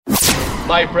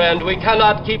My friend, we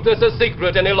cannot keep this a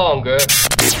secret any longer.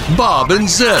 Bob and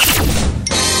Zip.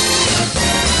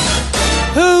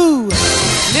 Who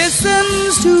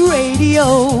listens to radio?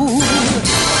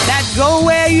 That go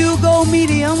where you go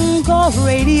medium called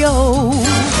radio.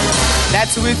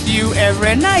 That's with you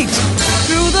every night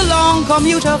through the long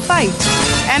commuter fight,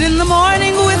 and in the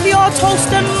morning with your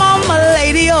toast and mama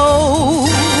lady-o.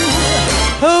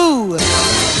 Who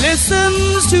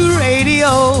listens to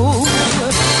radio?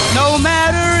 No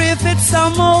matter if it's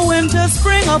summer, winter,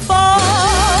 spring, or fall.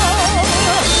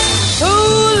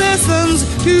 Who listens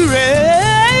to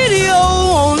radio?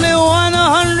 Only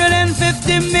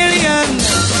 150 million.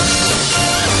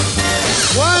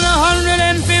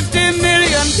 150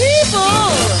 million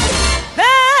people.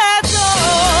 That's all.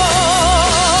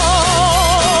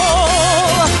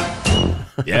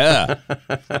 Yeah.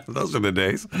 Those are the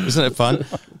days. Isn't it fun?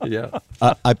 Yeah.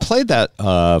 I played that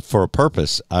for a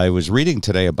purpose. I was reading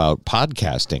today about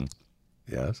podcasting.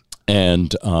 Yes.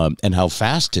 And how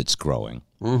fast it's growing.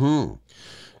 Mm-hmm.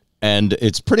 And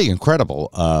it's pretty incredible.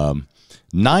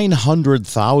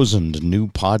 900,000 new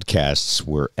podcasts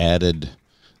were added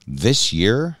this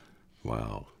year.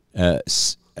 Wow. I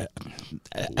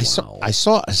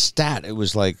saw a stat. It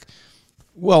was like,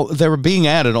 well, they were being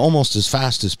added almost as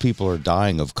fast as people are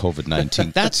dying of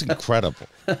COVID-19. That's incredible.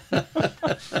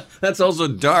 That's also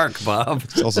dark, Bob.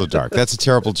 It's also dark. That's a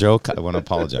terrible joke. I want to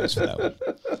apologize for that one.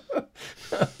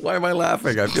 Why am I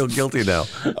laughing? I feel guilty now.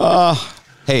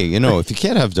 Hey, if you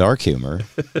can't have dark humor.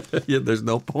 Yeah, there's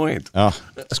no point. Oh,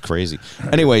 it's crazy.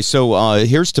 Anyway, so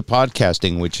here's to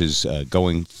podcasting, which is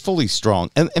going fully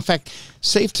strong. And in fact,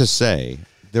 safe to say,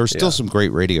 there are still some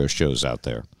great radio shows out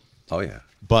there. Oh, yeah.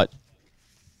 But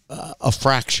a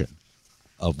fraction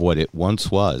of what it once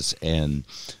was. And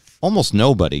almost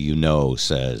nobody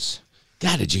says,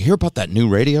 God, did you hear about that new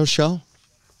radio show?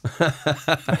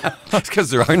 It's because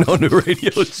there are no new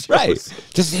radio shows. Right.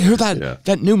 Just hear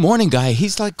that new morning guy.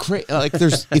 He's like crazy. Like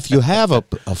if you have a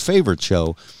favorite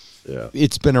show,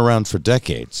 it's been around for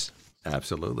decades.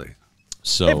 Absolutely.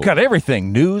 So they've got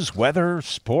everything: news, weather,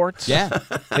 sports. Yeah.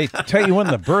 They tell you when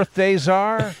the birthdays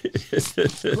are.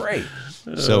 Great.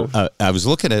 So I was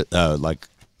looking at like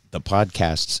the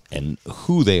podcasts and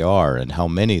who they are and how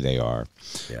many they are.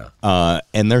 Yeah.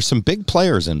 And there's some big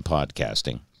players in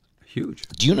podcasting. Huge.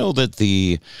 Do you know that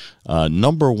the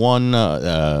number one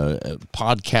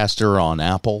podcaster on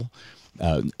Apple,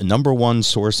 number one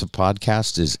source of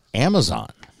podcasts is Amazon?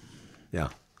 Yeah.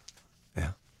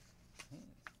 Yeah.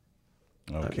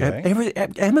 Okay.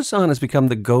 Amazon has become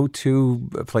the go-to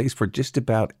place for just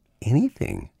about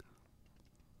anything.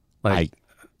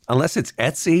 Unless it's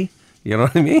Etsy, you know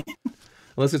what I mean?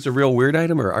 Unless it's a real weird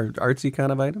item or artsy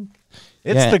kind of item.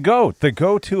 It's the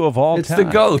go-to of all time. It's the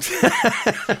goat.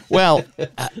 Well,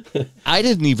 I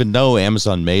didn't even know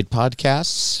Amazon made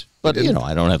podcasts, but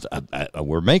I don't have.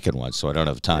 We're making one, so I don't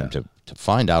have time to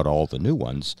find out all the new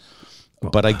ones.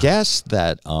 But I guess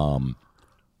that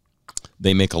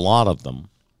they make a lot of them.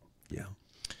 Yeah.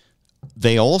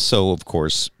 They also, of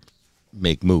course,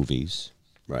 make movies,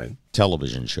 right?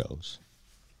 Television shows,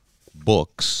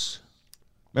 books.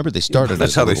 Remember, they started.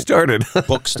 That's how they started.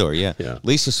 Bookstore, yeah.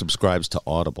 Lisa subscribes to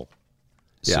Audible.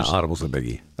 Yeah, Audible's a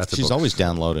biggie. She's always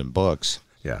downloading books.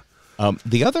 Yeah.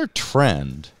 The other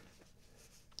trend,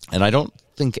 and I don't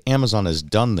think Amazon has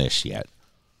done this yet,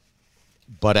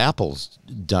 but Apple's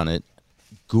done it,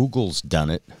 Google's done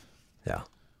it. Yeah.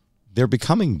 They're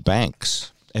becoming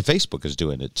banks, and Facebook is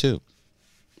doing it too.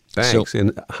 Banks?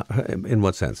 In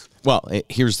what sense? Well,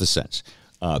 here's the sense.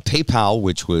 PayPal,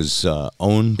 which was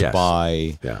owned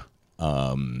by,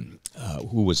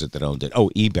 who was it that owned it?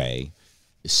 Oh, eBay,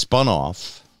 spun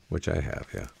off. Which I have,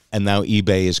 yeah. And now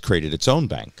eBay has created its own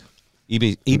bank.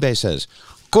 eBay says,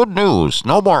 good news,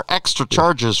 no more extra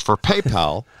charges for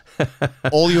PayPal.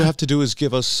 All you have to do is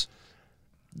give us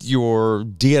your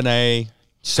DNA,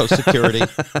 Social Security.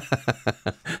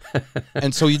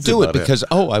 And so you do it because,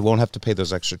 I won't have to pay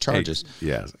those extra charges.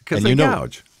 Yes, because they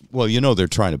gouge. Well, they're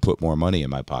trying to put more money in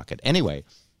my pocket. Anyway.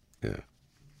 Yeah.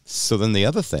 So then the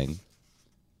other thing,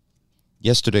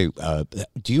 yesterday,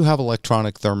 do you have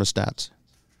electronic thermostats?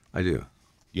 I do.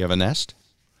 You have a Nest?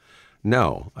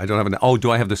 No, I don't have an. Oh,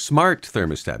 do I have the smart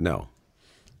thermostat? No.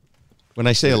 When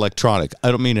I say electronic,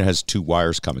 I don't mean it has two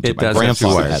wires coming to it. My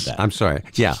grandfather had that. I'm sorry.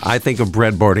 Yeah, I think of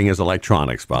breadboarding as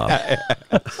electronics, Bob.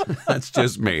 That's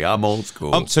just me. I'm old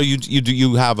school. So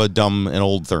you have an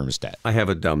old thermostat? I have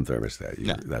a dumb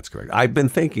thermostat. That's correct. I've been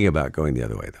thinking about going the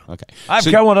other way, though. Okay. I've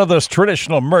got one of those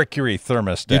traditional mercury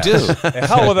thermostats. You do?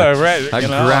 Hell with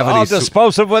I'll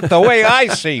dispose of it the way I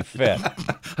see fit.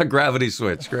 A gravity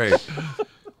switch. Great.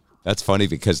 That's funny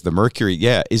because the mercury,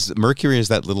 mercury is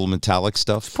that little metallic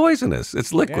stuff. Poisonous.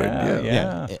 It's liquid.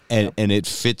 Yeah. And it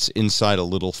fits inside a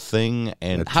little thing.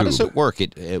 And how does it work?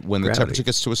 It when the temperature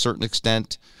gets to a certain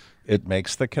extent, it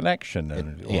makes the connection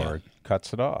or it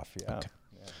cuts it off. Yeah. Okay.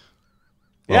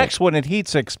 The X, when it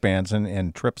heats, expands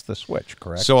and trips the switch,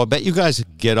 correct? So I bet you guys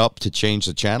get up to change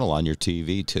the channel on your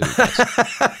TV, too.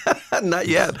 Not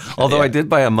yet. Although I did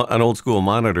buy an old school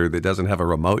monitor that doesn't have a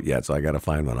remote yet, so I got to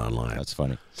find one online. That's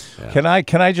funny. Yeah.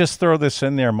 Can I just throw this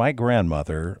in there? My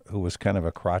grandmother, who was kind of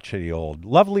a crotchety old,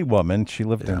 lovely woman, she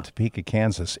lived in Topeka,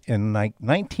 Kansas. In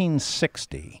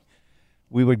 1960,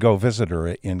 we would go visit her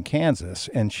in Kansas,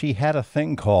 and she had a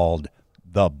thing called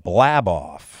the blab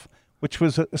off, which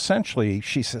was essentially,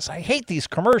 she says, I hate these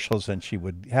commercials. And she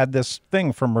had this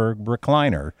thing from her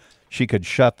recliner. She could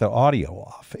shut the audio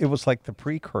off. It was like the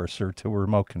precursor to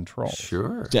remote control.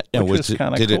 Sure. Which was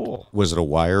kind of cool. Was it a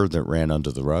wire that ran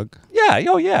under the rug? Yeah.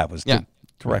 Oh, yeah. It was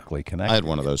directly connected. I had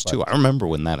one of those, too. I remember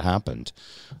when that happened.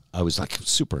 I was like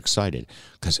super excited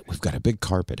because we've got a big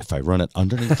carpet. If I run it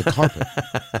underneath the carpet.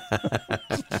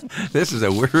 This is a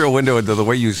real window into the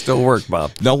way you still work,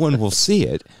 Bob. No one will see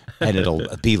it, and it'll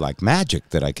be like magic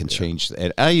that I can change.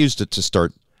 And I used it to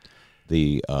start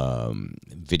the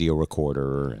video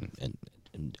recorder.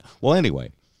 And well,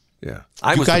 anyway. Yeah.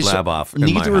 I was the blab off in my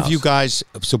Neither of house. you guys,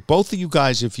 so both of you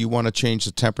guys, if you want to change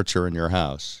the temperature in your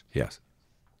house. Yes.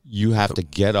 You have to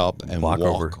get up and walk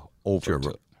over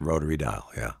to rotary dial,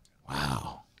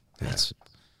 Wow. That's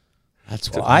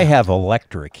well, I have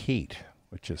electric heat,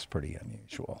 which is pretty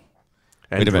unusual.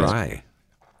 And dry.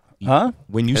 Huh?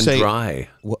 When you and say dry.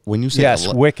 When you say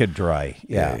yes, wicked dry.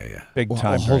 Yeah. Big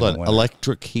time. Hold on. during the winter.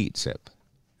 Electric heat, Zip.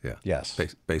 Yeah. Yes.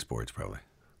 Baseboards, probably.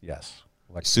 Yes.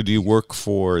 So do you work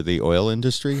for the oil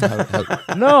industry?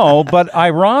 No, but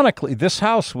ironically, this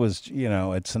house was,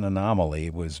 it's an anomaly.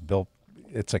 It was built.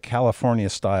 It's a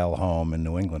California-style home in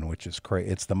New England, which is crazy.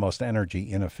 It's the most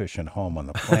energy-inefficient home on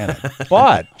the planet.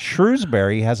 But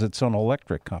Shrewsbury has its own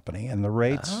electric company, and the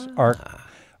rates are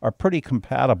pretty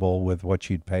compatible with what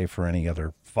you'd pay for any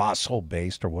other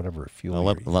fossil-based or whatever fuel.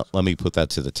 Let me put that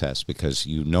to the test because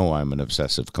I'm an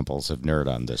obsessive-compulsive nerd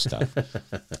on this stuff.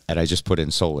 And I just put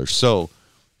in solar. So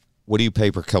what do you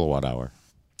pay per kilowatt hour?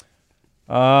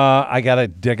 I got to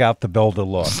dig out the bill to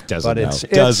look. Doesn't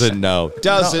know.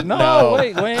 No,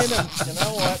 wait a minute. You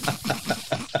know what?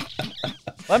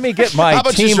 Let me get my How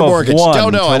much team is your of mortgage? one.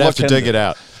 Don't know. I'd have to dig it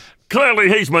out. Clearly,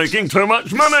 he's making too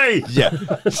much money. Yeah.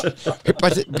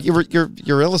 But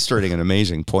you're illustrating an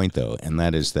amazing point, though, and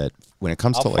that is that when it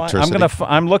comes to electricity...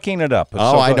 I'm looking it up.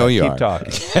 I know you Keep are.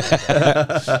 talking.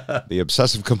 The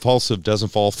obsessive-compulsive doesn't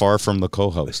fall far from the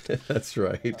co-host. That's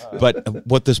right. But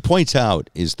what this points out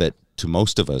is that to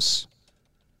most of us,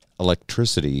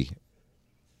 electricity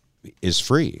is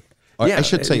free. Or Yeah, I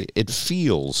should say it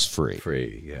feels free.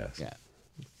 Free, yes. Yeah.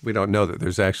 We don't know that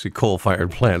there's actually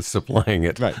coal-fired plants supplying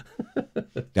it. Right.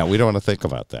 Now, we don't want to think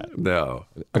about that. No.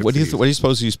 What do you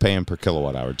suppose he's paying per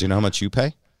kilowatt hour? Do you know how much you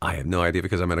pay? I have no idea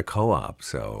because I'm in a co-op.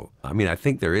 So, I mean, I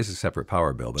think there is a separate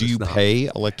power bill. But Do you pay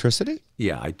electricity?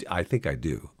 Yeah, I think I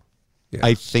do. Yeah.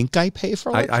 I think I pay for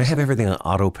electricity. I have everything on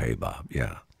auto pay, Bob.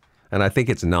 Yeah. And I think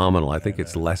it's nominal. I think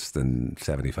it's less than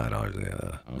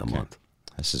 $75 a month.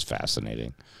 This is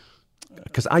fascinating.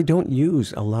 Because I don't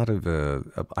use a lot of,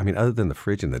 other than the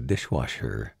fridge and the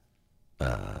dishwasher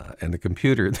and the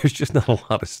computer, there's just not a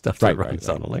lot of stuff that runs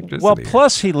on electricity. Well,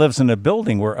 plus he lives in a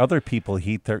building where other people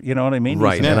heat their, you know what I mean?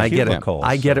 Right, and I get it.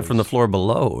 I get it so from the floor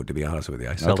below, to be honest with you.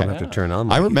 I seldom have to turn on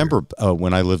my I remember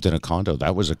when I lived in a condo,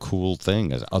 that was a cool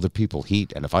thing, as other people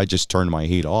heat, and if I just turn my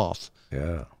heat off,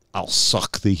 I'll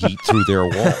suck the heat through their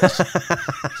walls.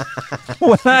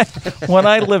 When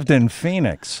I lived in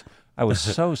Phoenix, I was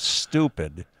so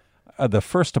stupid. The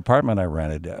first apartment I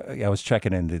rented, I was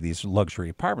checking into these luxury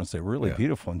apartments. They were really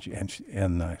beautiful.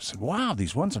 And I said, wow,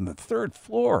 these ones on the third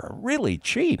floor are really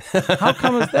cheap. How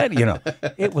come is that?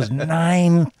 It was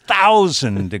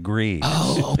 9,000 degrees.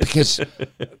 Oh, because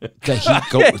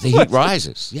the heat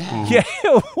rises. Yeah. Yeah,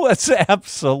 it was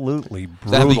absolutely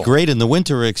brutal. That'd be great in the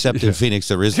winter, except in Phoenix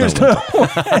there is no winter.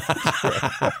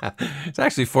 It's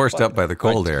actually forced up by the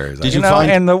cold air. Did you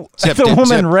find? And the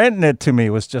woman renting it to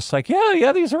me was just like,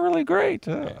 yeah, these are really great.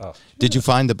 Did you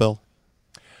find the bill?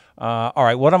 All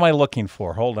right, what am I looking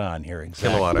for? Hold on here.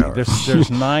 Exactly. Kilowatt hour.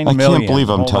 There's 9 I million. can't believe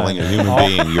I'm Hold telling on. a human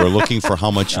being you're looking for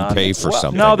how much you pay for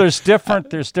something. No, there's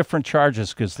different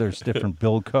charges because there's different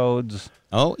bill codes.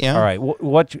 Oh, yeah. All right,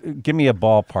 what? Give me a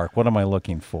ballpark. What am I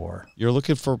looking for? You're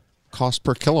looking for cost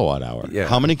per kilowatt hour. Yeah.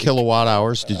 How many kilowatt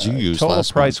hours did you use Total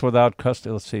last price month? without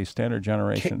custody. Let's see, standard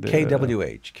generation.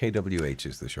 KWH. KWH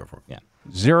is the short form. Yeah.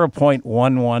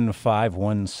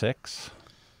 0.11516.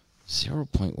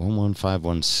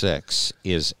 0.11516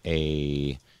 is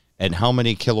a... And how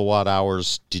many kilowatt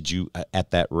hours did you, at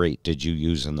that rate, did you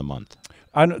use in the month?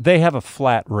 They have a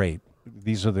flat rate.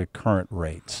 These are the current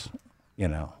rates, you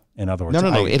know. In other words,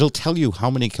 No. It'll tell you how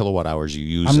many kilowatt hours you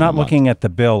use. I'm in not a month. looking at the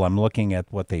bill. I'm looking at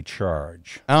what they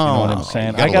charge. You know what I'm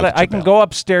saying? you gotta look at I your can bill. go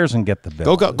upstairs and get the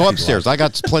bill. Go upstairs. I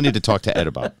got plenty to talk to Ed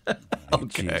about.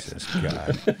 Jesus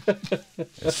God.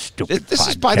 Stupid This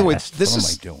is, by the way, podcast. this what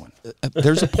is. am I doing?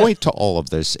 There's a point to all of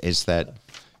this. Is that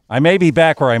I may be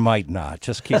back or I might not.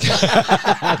 Just keep. go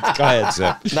ahead,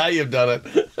 Zip. Now you've done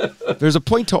it. There's a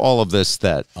point to all of this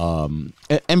that,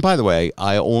 and by the way,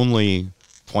 I only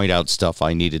point out stuff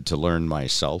I needed to learn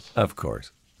myself. Of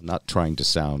course. I'm not trying to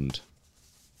sound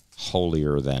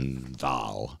holier than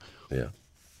thou. Yeah.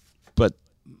 But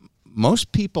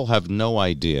most people have no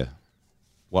idea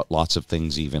what lots of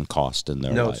things even cost in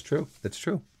their No, life. it's true. It's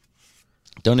true.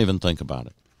 Don't even think about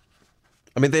it.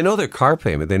 I mean, they know their car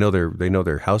payment. They know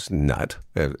their house nut,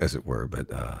 as it were. But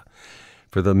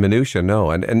for the minutia,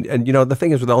 no. And you know, the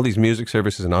thing is, with all these music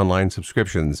services and online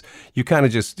subscriptions, you kind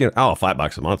of just, you know,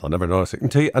 $5 a month, I'll never notice it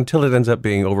until it ends up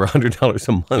being over $100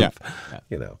 a month. Yeah.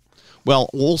 You know. Well,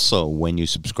 also, when you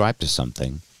subscribe to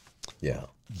something, Yeah.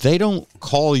 they don't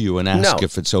call you and ask No.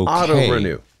 if it's okay.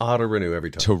 Auto renew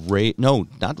every time. To rate? No,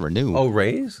 not renew. Oh,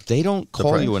 raise? They don't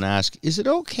call price? you and ask, is it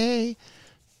okay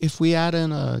if we add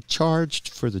in a charge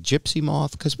for the gypsy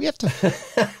moth? Because we have to,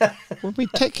 when we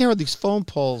take care of these phone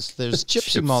poles, there's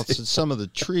gypsy moths in some of the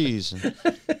trees. And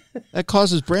that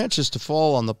causes branches to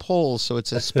fall on the poles. So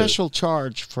it's a special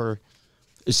charge for,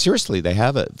 seriously, they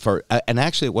have it for, and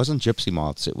actually it wasn't gypsy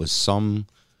moths. It was some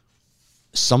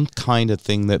kind of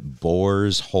thing that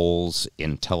bores holes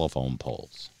in telephone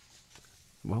poles.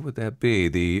 What would that be?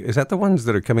 Is that the ones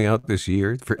that are coming out this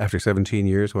year after 17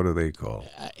 years? What are they called?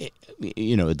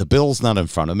 You know, the bill's not in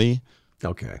front of me.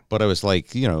 Okay. But I was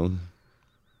like, you know,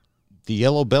 the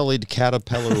yellow-bellied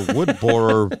caterpillar wood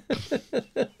borer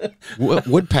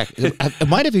woodpecker. It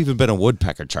might have even been a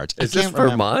woodpecker charge. Is this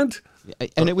Vermont?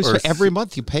 And it was Or for every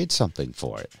month you paid something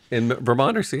for it. In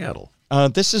Vermont or Seattle?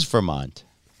 This is Vermont.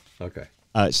 Okay.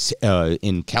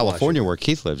 In California, where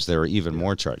Keith lives, there are even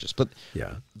more charges. But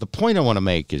Yeah. the point I want to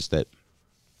make is that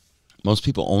most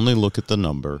people only look at the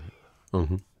number,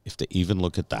 if they even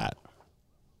look at that,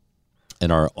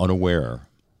 and are unaware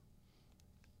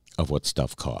of what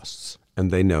stuff costs. And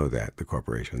they know that, the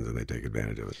corporations, and they take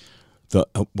advantage of it.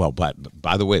 But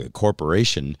by the way, the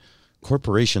corporations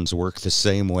work the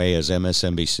same way as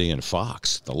MSNBC and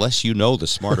Fox. The less you know, the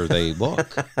smarter they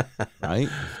look, right?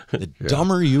 The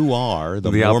dumber you are,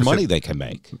 the more money they can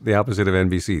make. The opposite of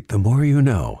NBC. The more you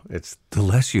know, it's the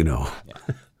less you know.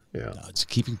 Yeah. No, it's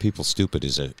keeping people stupid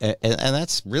and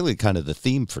that's really kind of the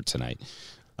theme for tonight.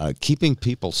 Keeping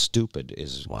people stupid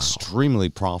is extremely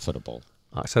profitable.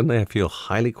 Suddenly I feel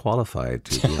highly qualified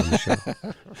to be on the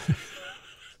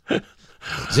show.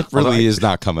 Zip really is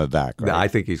not coming back, right? No, I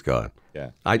think he's gone.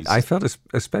 Yeah, I felt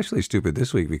especially stupid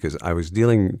this week because I was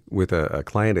dealing with a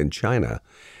client in China,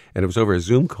 and it was over a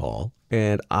Zoom call,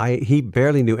 and he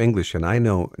barely knew English, and I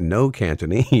know no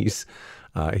Cantonese.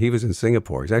 He was in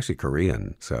Singapore. He's actually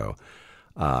Korean, so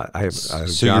I have a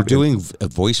So job you're doing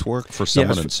voice work for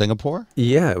someone in Singapore?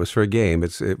 Yeah, it was for a game.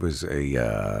 It was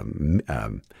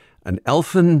an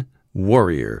elfin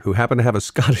warrior who happened to have a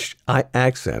Scottish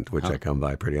accent, which I come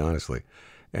by pretty honestly.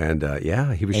 And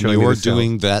he was showing me you're the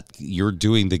doing that. You're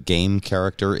doing the game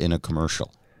character in a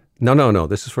commercial. No.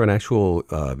 This is for an actual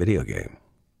video game.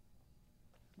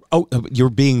 Oh, you're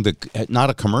being not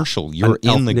a commercial. You're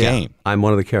in the game. I'm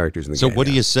one of the characters in the So game. what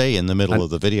do you say in the middle of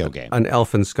the video game? An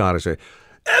elfin Scottish.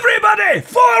 Everybody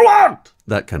forward!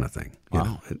 That kind of thing. You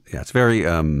know? It's very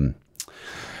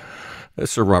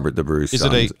Sir Robert the Bruce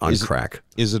on crack.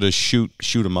 Is it a shoot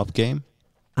 'em up game?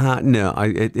 No,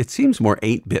 it seems more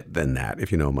 8-bit than that.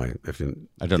 If you know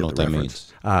I don't know what that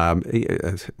means.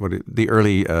 The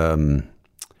early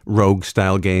rogue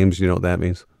style games. You know what that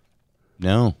means?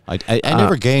 No, I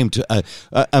never gamed.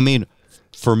 I mean,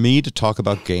 for me to talk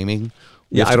about gaming,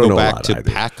 we have to I don't go know back to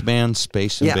either. Pac-Man,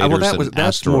 Space Invaders, and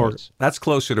Asteroids. That's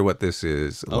closer to what this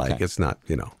is like. Okay. It's not,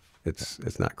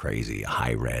 it's not crazy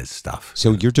high res stuff.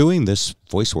 So you're doing this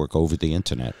voice work over the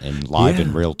internet and live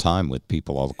in real time with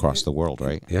people all across the world,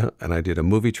 right? Yeah, and I did a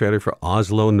movie trailer for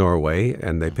Oslo, Norway,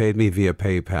 and they paid me via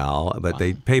PayPal, but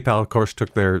PayPal, of course,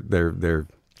 took their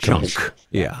chunk.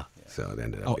 Yeah, so it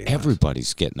ended up. Oh, being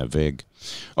everybody's getting a VIG.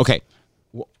 Okay,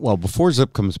 Well, before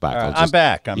Zip comes back, I'm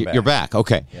back. back. You're back.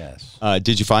 Okay. Yes.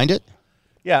 Did you find it?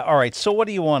 Yeah. All right. So what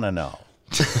do you want to know?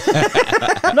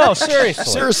 No, seriously.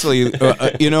 Seriously,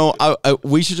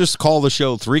 we should just call the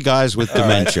show Three Guys with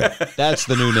Dementia. That's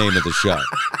the new name of the show.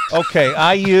 Okay,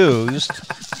 you're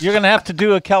going to have to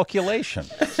do a calculation.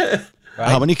 Right?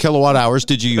 How many kilowatt hours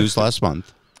did you use last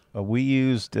month? We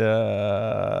used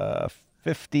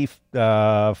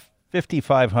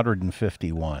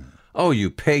 5,551. Oh,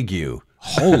 you peg you.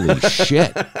 Holy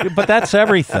shit. But that's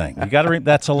everything. You got to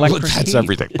that's electric heat. That's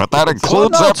everything. But that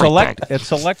includes everything.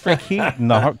 It's electric heat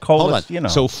and the coldest, Hold on.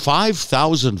 So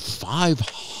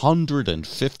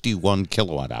 5,551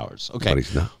 kilowatt hours. Okay.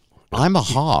 I'm a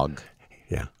hog.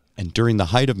 Yeah. And during the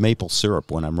height of maple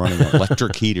syrup, when I'm running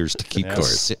electric heaters to keep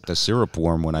the syrup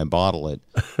warm when I bottle it,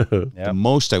 the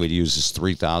most I would use is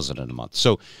 3,000 in a month.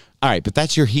 So, all right, but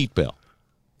that's your heat bill.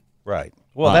 Right.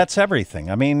 Well, that's everything.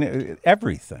 I mean,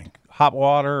 everything. Hot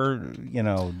water,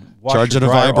 charging a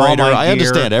vibrator. I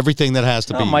understand everything that has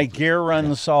to be. My gear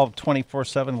runs all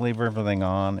 24/7. Leave everything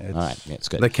on. All right, it's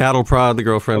good. The cattle prod, the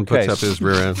girlfriend puts up his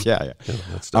rear end. Yeah.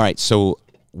 All right, so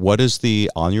what is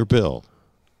on your bill?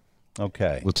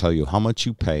 Okay. We'll tell you how much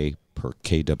you pay per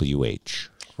kWh.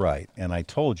 Right, and I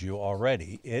told you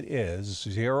already, it is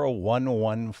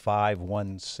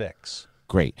 0.11516.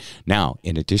 Great. Now,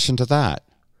 in addition to that,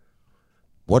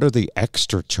 what are the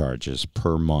extra charges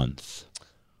per month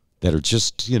that are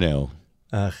just,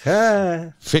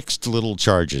 fixed little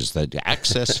charges? The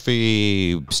access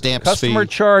fee, stamps Customer fee?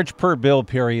 charge per bill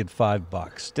period,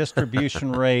 $5.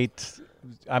 Distribution rate,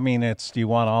 I mean, do you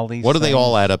want all these What do they things?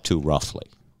 all add up to roughly?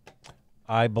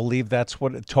 I believe that's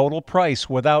what total price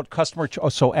without customer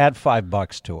so add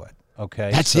 $5 to it.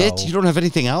 Okay. That's it? You don't have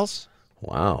anything else?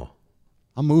 Wow.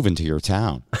 I'm moving to your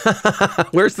town.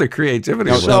 Where's the creativity?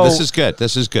 No, this is good.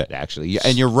 This is good, actually.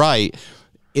 And you're right.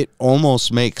 It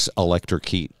almost makes electric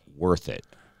heat worth it,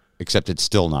 except it's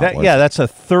still not worth it. Yeah, that's a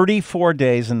 34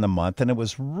 days in the month, and it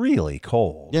was really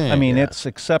cold. Yeah, I mean, it's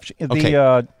exceptional.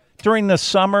 Okay. During the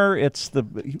summer, it's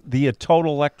the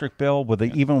total electric bill with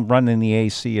even running the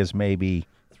AC is maybe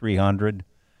 300.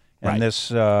 And Right.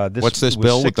 this What's this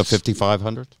bill with the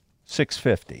 5,500?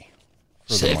 $650.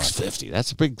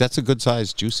 $650. That's a good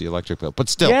sized juicy electric bill. But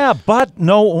still. Yeah, but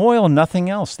no oil, nothing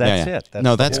else. That's it.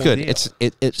 That's good. Deal.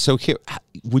 So here,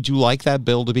 would you like that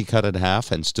bill to be cut in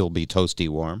half and still be toasty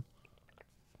warm?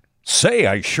 Say,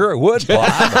 I sure would, Bob.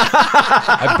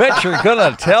 I bet you're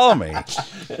gonna tell me.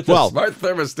 Well, smart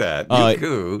thermostat.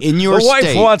 In your The wife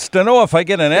state, wants to know if I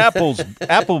get an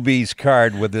Applebee's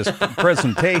card with this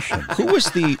presentation. Who was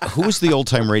the old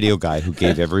time radio guy who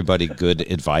gave everybody good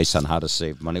advice on how to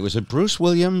save money? Was it Bruce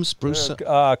Williams?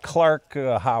 Clark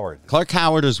Howard. Clark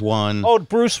Howard is one. Oh,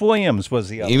 Bruce Williams was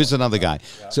the other. He was another guy.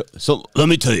 Yeah. So let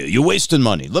me tell you, you're wasting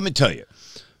money. Let me tell you.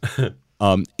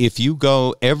 If you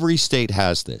go, every state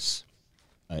has this.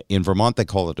 In Vermont, they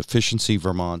call it Efficiency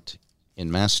Vermont. In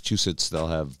Massachusetts, they'll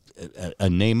have a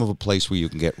name of a place where you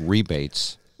can get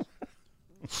rebates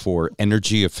for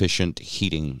energy efficient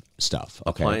heating stuff.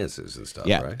 Okay? Appliances and stuff,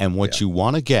 yeah. Right? And what you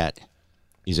want to get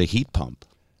is a heat pump.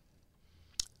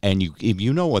 And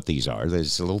you know what these are.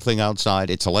 There's a little thing outside.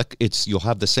 You'll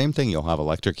have the same thing. You'll have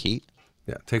electric heat.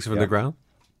 Yeah. It takes it from the ground?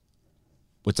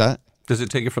 What's that? Does it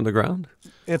take it from the ground?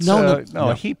 No.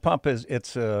 A heat pump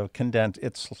it's a condenser.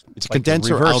 It's a like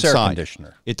condenser reverse outside. Air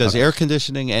conditioner. It does air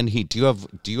conditioning and heat. Do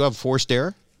you have forced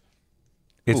air?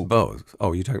 It's both. Oh,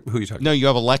 who are you talking? No, you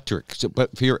have electric. So,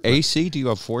 but for your AC, do you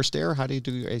have forced air? How do you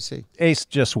do your AC? Ace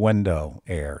just window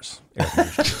airs.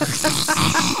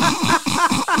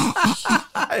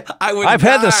 I've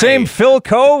had the same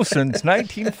Philco since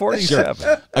 1947.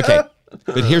 Sure. Okay,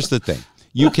 but here's the thing: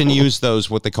 you can use those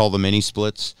what they call the mini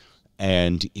splits,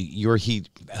 and your heat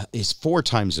is 4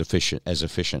 times efficient,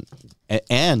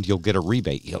 and you'll get a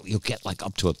rebate. You'll get like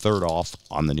up to a third off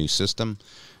on the new system,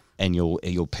 and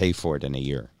you'll pay for it in a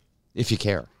year if you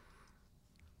care.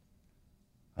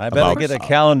 I better get a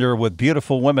calendar with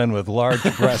beautiful women with large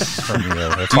breasts from you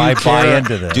if I buy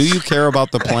into this. Do you care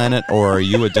about the planet, or are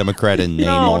you a Democrat in name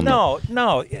only?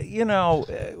 No. You know,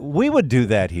 we would do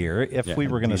that here if we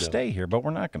were going to stay here, but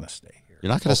we're not going to stay here.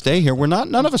 You're not going to stay here.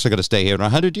 None of us are going to stay here in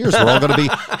 100 years. We're all going to be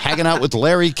hanging out with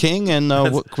Larry King and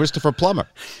Christopher Plummer.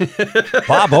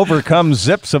 Bob overcomes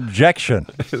Zip's objection.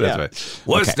 That's right.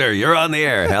 Worcester, you're on the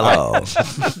air. Hello.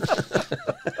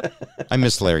 I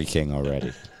miss Larry King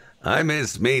already. I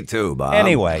miss me too, Bob.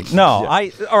 Anyway,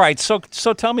 all right. So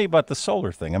tell me about the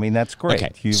solar thing. I mean, that's great.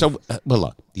 Okay. So,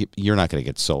 look, you're not going to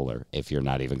get solar if you're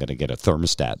not even going to get a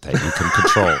thermostat that you can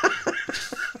control.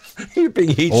 You're being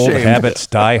heat Old shamed. habits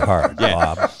die hard,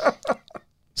 Bob.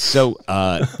 So,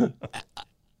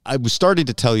 I was starting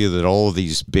to tell you that all of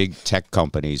these big tech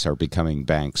companies are becoming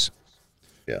banks.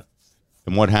 Yeah.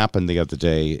 And what happened the other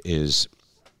day is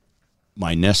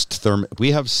my Nest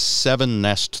we have 7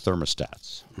 Nest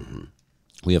thermostats. Mm-hmm.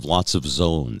 We have lots of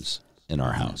zones in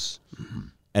our house. Mm-hmm.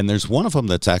 And there's one of them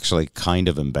that's actually kind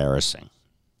of embarrassing.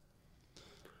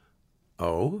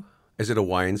 Oh? Is it a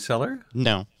wine cellar?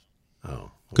 No. Oh.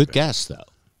 Okay. Good guess, though.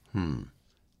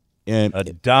 And A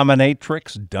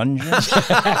dominatrix dungeon?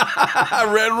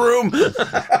 Red room.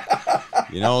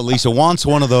 Lisa wants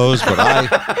one of those, but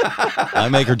I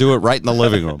make her do it right in the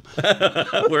living room.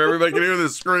 Where everybody can hear the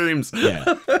screams.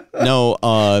 Yeah. No,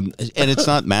 and it's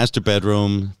not master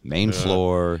bedroom, main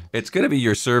floor. It's going to be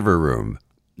your server room.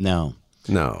 No.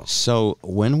 No. So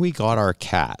when we got our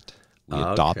cat, we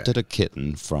adopted a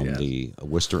kitten from the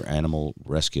Worcester Animal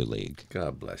Rescue League.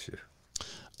 God bless you.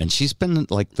 And she's been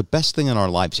like the best thing in our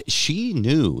lives. She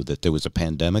knew that there was a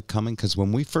pandemic coming because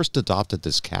when we first adopted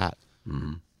this cat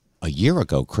a year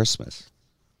ago, Christmas,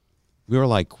 we were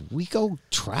like, we go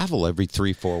travel every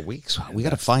 3-4 weeks. We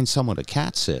got to find someone to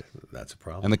cat sit. That's a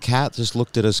problem. And the cat just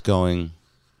looked at us going,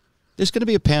 there's going to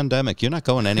be a pandemic. You're not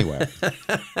going anywhere.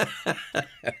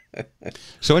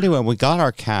 So anyway, when we got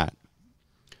our cat,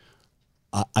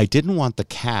 I didn't want the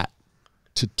cat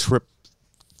to trip.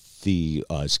 The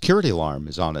security alarm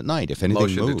is on at night if anything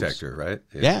motion moves. detector, right?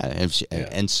 Yeah.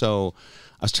 And so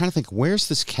I was trying to think, where's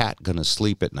this cat going to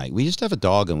sleep at night? We used to have a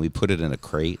dog, and we put it in a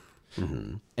crate.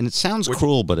 Mm-hmm. And it sounds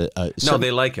cruel, but no, they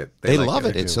like it. They like love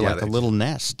it. It's like a little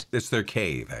nest. It's their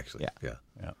cave, actually.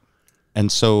 Yeah.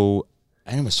 And so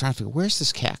I was trying to figure, where's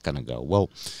this cat going to go? Well,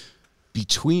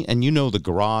 and the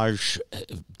garage,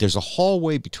 there's a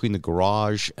hallway between the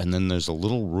garage, and then there's a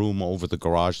little room over the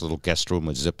garage, a little guest room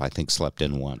with Zip, I think, slept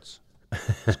in once.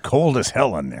 It's cold as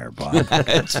hell in there, Bob.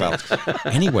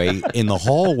 Anyway, in the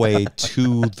hallway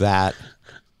to that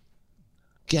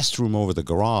guest room over the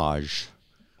garage,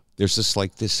 there's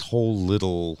this whole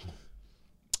little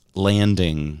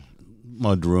landing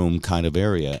mudroom kind of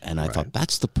area, and I thought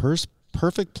that's the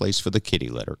perfect place for the kitty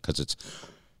litter because it's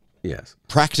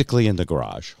practically in the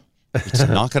garage. It's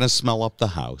not going to smell up the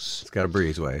house. It's got a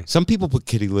breezeway. Some people put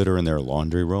kitty litter in their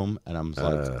laundry room, and I'm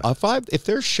like, if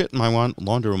there's shit in my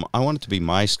laundry room, I want it to be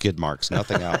my skid marks,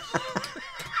 nothing else.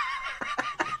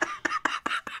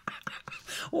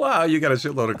 Wow, you got a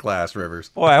shitload of class, Rivers.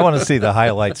 Boy, I want to see the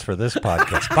highlights for this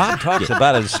podcast. Bob talks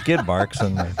about his skid marks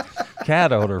and the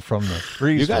cat odor from the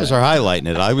breezeway. You guys are highlighting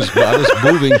it. I was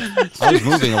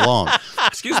moving along.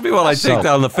 Excuse me while I take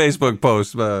down the Facebook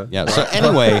post. So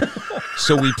anyway,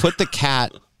 so we put the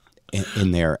cat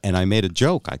in there, and I made a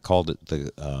joke. I called it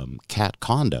the cat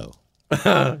condo.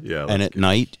 And at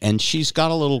night, and she's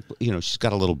got a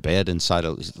little bed inside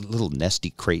a little nesty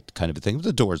crate kind of a thing.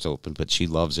 The door's open, but she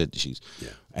loves it.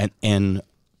 And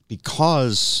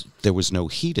because there was no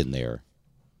heat in there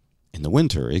in the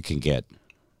winter, it can get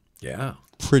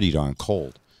pretty darn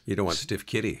cold. You don't want stiff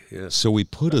kitty. Yeah. So we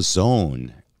put a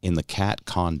zone in the cat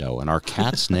condo, and our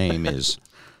cat's name is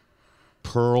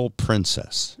Pearl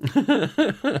Princess.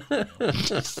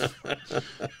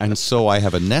 And so I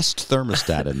have a Nest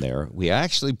thermostat in there. We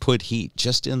actually put heat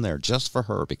just in there just for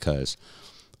her because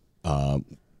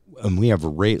and we have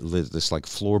this like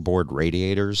floorboard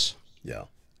radiators. Yeah.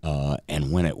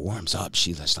 And when it warms up,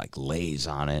 she just like lays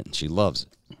on it and she loves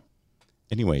it.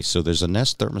 Anyway, so there's a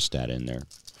Nest thermostat in there.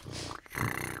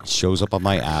 It shows up on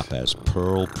my app as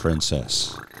Pearl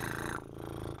Princess.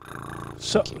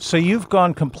 So you've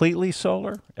gone completely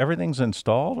solar? Everything's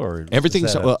installed, or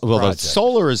everything's the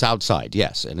solar is outside,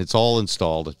 yes, and it's all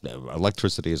installed.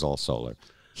 Electricity is all solar.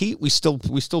 Heat we still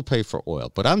pay for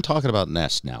oil, but I'm talking about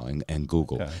Nest now and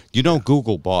Google. Okay.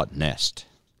 Google bought Nest.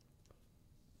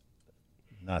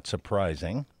 Not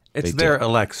surprising. It's their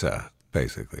Alexa,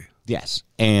 basically. Yes,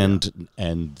 and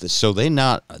so they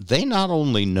not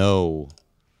only know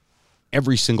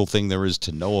every single thing there is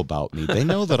to know about me. They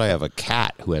know that I have a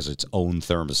cat who has its own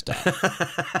thermostat.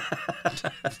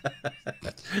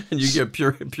 And you get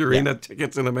Purina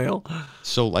tickets in the mail?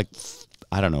 So,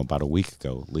 I don't know, about a week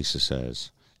ago, Lisa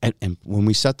says, and when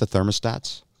we set the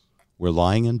thermostats, we're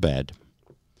lying in bed,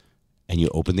 and you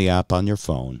open the app on your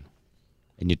phone,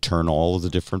 and you turn all of the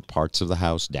different parts of the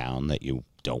house down that you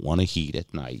don't want to heat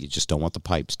at night. You just don't want the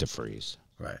pipes to freeze.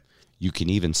 Right. You can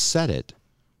even set it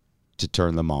to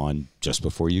turn them on just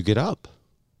before you get up.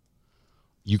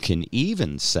 You can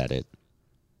even set it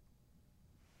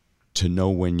to know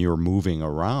when you're moving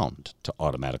around to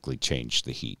automatically change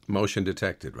the heat. Motion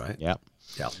detected, right? Yep.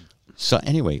 Yep. So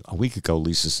anyway, a week ago,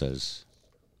 Lisa says,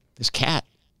 this cat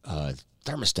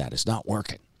thermostat is not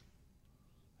working.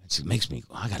 It makes me,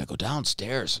 I got to go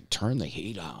downstairs and turn the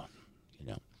heat on,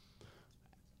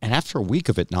 And after a week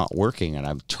of it not working, and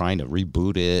I'm trying to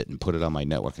reboot it and put it on my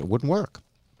network, it wouldn't work.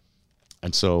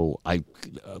 And so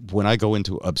when I go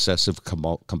into obsessive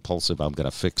compulsive, I'm going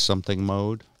to fix something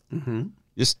mode.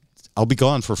 I'll be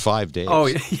gone for 5 days. Oh,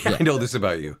 yeah. I know this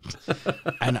about you.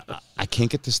 And I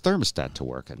can't get this thermostat to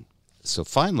work. And so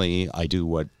finally, I do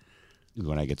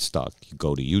when I get stuck. You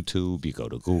go to YouTube, you go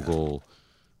to Google,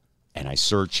 and I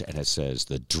search, and it says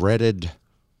the dreaded,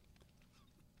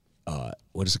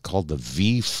 what is it called? The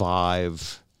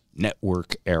V5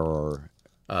 network error.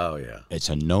 Oh, yeah. It's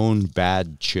a known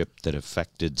bad chip that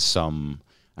affected some.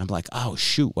 I'm like, oh,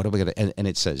 shoot, what are we going to? And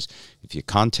it says, if you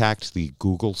contact the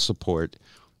Google support,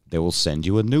 they will send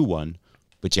you a new one,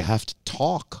 but you have to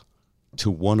talk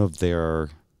to one of their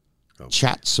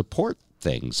chat support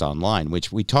things online,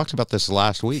 which we talked about this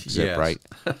last week, Zip, Yes. right?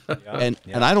 And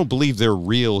I don't believe they're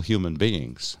real human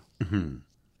beings,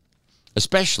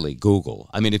 especially Google.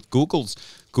 I mean, if Google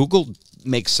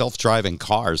makes self-driving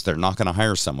cars, they're not going to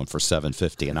hire someone for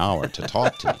 $7.50 an hour to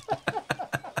talk to me.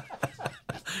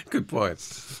 Good point.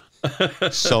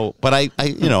 So, but I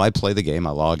play the game. I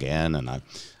log in, and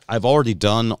I've already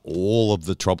done all of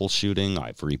the troubleshooting.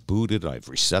 I've rebooted. I've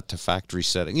reset to factory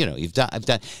setting. You know, I've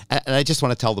done, and I just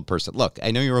want to tell the person, look,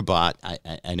 I know you're a bot.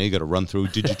 I know you got to run through.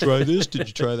 Did you try this? Did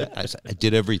you try that? I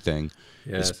did everything.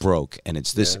 Yes. It's broke, and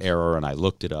it's this error, and I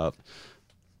looked it up,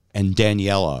 and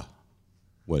Daniela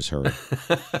was her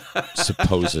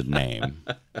supposed name.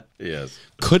 Yes.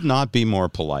 Could not be more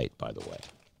polite, by the way.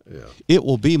 Yeah. It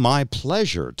will be my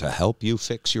pleasure to help you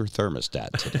fix your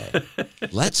thermostat today.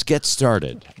 Let's get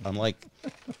started. I'm like,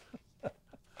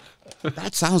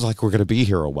 that sounds like we're going to be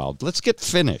here a while. Let's get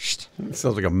finished. It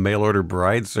sounds like a mail-order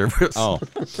bride service. Oh,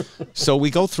 so we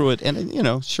go through it, and, you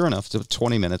know, sure enough, it's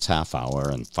 20 minutes, half hour,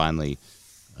 and finally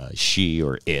she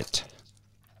or it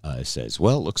says,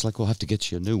 well, it looks like we'll have to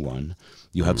get you a new one.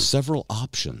 You have several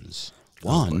options.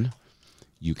 One,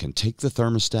 you can take the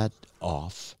thermostat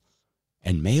off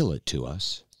and mail it to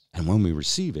us, and when we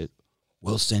receive it,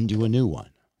 we'll send you a new one.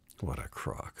 What a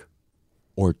crock.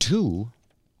 Or two,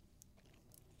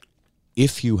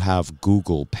 if you have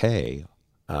Google Pay.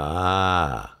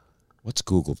 What's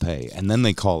Google Pay? And then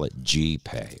they call it G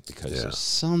Pay, because there's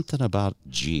something about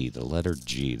G, the letter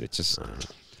G, that just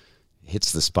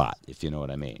hits the spot, if you know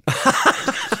what I mean.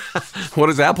 What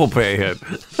does Apple Pay hit?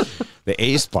 The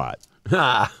A spot.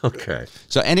 Okay.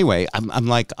 So anyway, I'm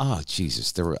like, oh,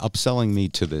 Jesus, they were upselling me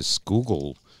to this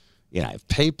Google. You know, I have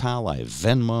PayPal, I have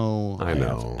Venmo, I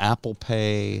know. have Apple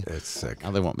Pay. It's sick.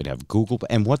 Now they want me to have Google Pay.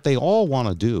 And what they all want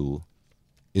to do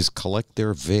is collect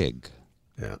their VIG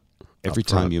every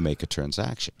time you make a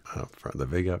transaction. Up front, the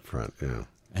VIG up front, yeah.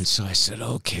 And so I said,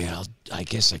 okay, I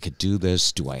guess I could do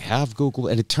this. Do I have Google?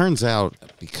 And it turns out,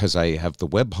 because I have the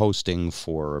web hosting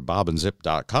for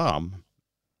bobandzip.com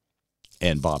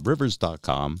and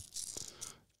bobrivers.com,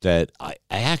 that I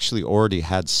actually already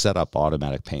had set up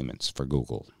automatic payments for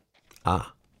Google.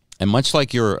 And much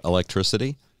like your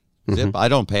electricity, Zip, I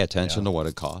don't pay attention to what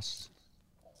it costs.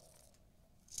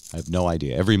 I have no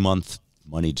idea. Every month,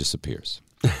 money disappears.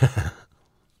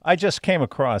 I just came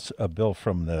across a bill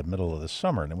from the middle of the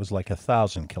summer, and it was like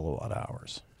 1,000 kilowatt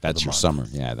hours. That's your summer.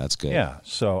 Yeah, that's good. Yeah.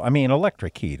 So, I mean,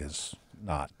 electric heat is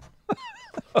not.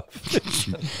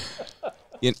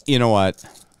 You know what?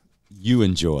 You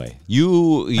enjoy.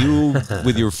 You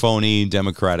with your phony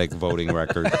Democratic voting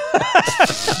record.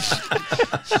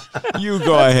 You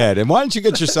go ahead. And why don't you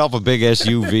get yourself a big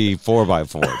SUV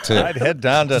 4x4, too? I'd head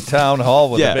down to town hall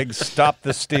with a big "Stop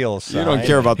the Steal" sign. You don't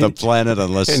care about the planet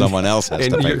unless someone else has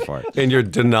to pay for it. And your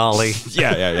Denali.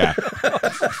 Yeah.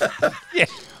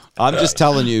 I'm just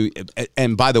telling you,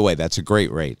 and by the way, that's a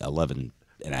great rate,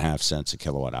 11.5 cents a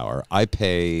kilowatt hour. I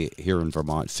pay here in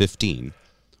Vermont 15,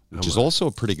 which is also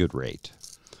a pretty good rate.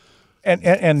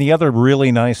 And the other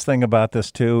really nice thing about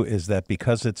this, too, is that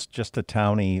because it's just a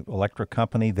towny electric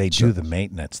company, they do the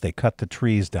maintenance. They cut the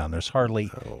trees down. There's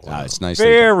hardly, It's nice.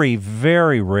 very,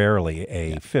 very rarely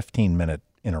a 15-minute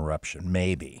interruption,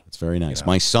 maybe. It's very nice.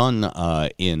 My son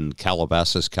in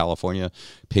Calabasas, California,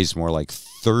 pays more like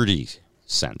 30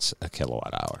 cents a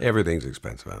kilowatt hour. Everything's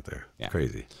expensive out there. Yeah.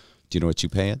 Crazy. Do you know what you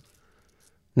pay it?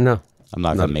 No. I'm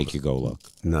not going to make you go look.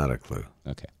 Not a clue.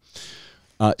 Okay.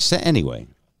 So anyway,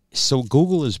 so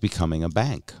Google is becoming a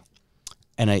bank.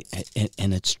 And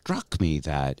it struck me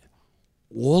that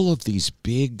all of these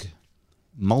big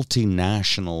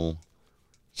multinational,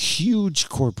 huge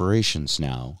corporations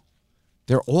now,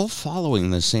 they're all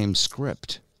following the same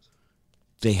script.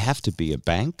 They have to be a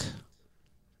bank.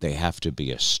 They have to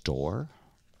be a store.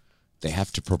 They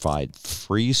have to provide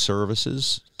free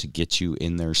services to get you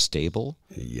in their stable.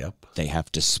 Yep. They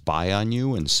have to spy on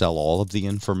you and sell all of the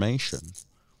information.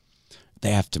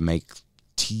 they have to make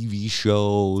TV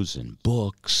shows and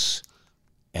books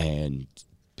and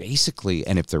basically,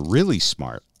 and if they're really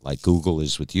smart, like Google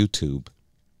is with YouTube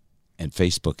and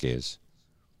Facebook is,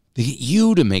 they get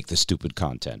you to make the stupid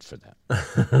content for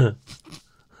them.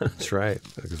 That's right.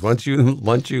 Because once you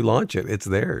launch it, it's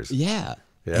theirs. Yeah.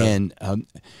 Yeah. And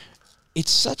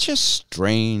it's such a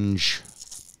strange.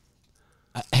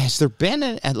 Has there been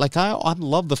I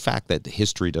love the fact that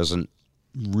history doesn't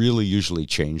really usually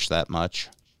change that much.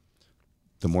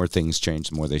 The more things change,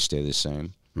 the more they stay the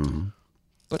same. Mm-hmm.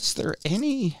 But is there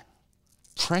any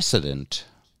precedent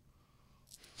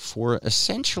for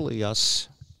essentially us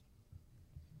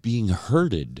being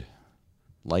herded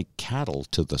like cattle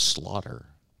to the slaughter?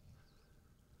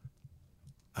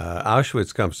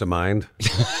 Auschwitz comes to mind.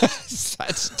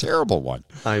 That's a terrible one.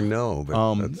 I know, but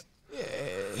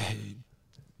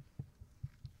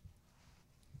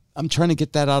I'm trying to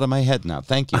get that out of my head now.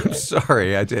 Thank you. I'm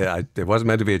sorry. It wasn't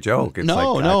meant to be a joke. It's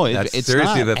it's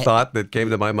seriously not. the thought that came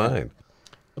to my mind.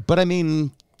 But I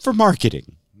mean, for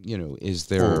marketing, is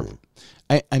there?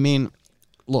 I mean,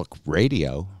 look,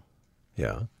 radio.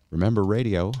 Yeah. Remember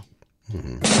radio? Who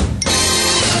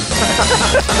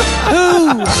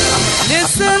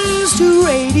listens to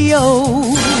radio?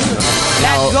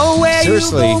 That go where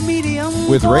seriously, you go, medium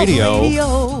with radio,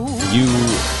 radio. You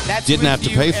That's didn't with have to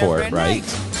you pay for it, every right?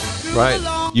 night.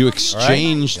 Right. You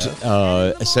exchanged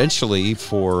essentially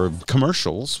for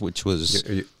commercials, which was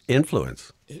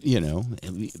Influence.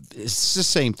 It's the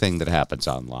same thing that happens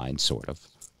online, sort of.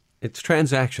 It's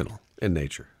transactional in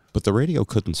nature. But the radio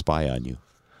couldn't spy on you.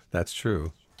 That's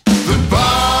true. The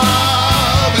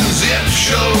Bob and Zip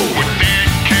Show with Nick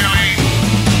Kelly.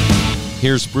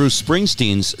 Here's Bruce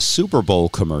Springsteen's Super Bowl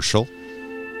commercial.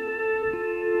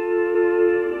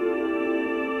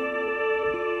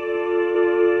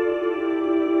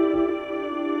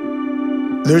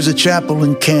 There's a chapel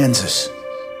in Kansas,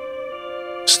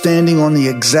 standing on the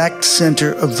exact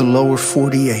center of the lower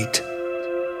 48.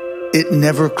 It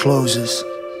never closes.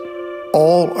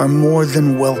 All are more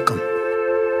than welcome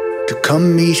to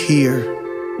come meet here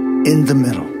in the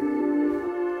middle.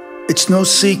 It's no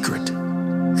secret.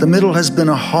 The middle has been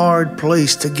a hard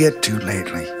place to get to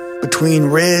lately, between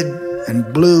red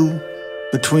and blue,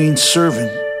 between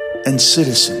servant and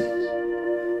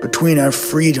citizen, between our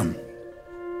freedom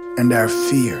and our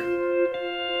fear.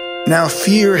 Now,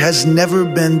 fear has never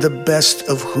been the best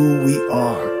of who we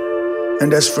are.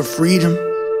 And as for freedom,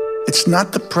 it's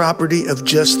not the property of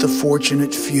just the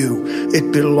fortunate few.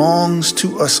 It belongs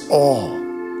to us all.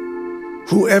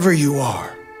 Whoever you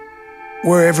are,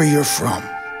 wherever you're from.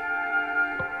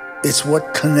 It's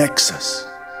what connects us.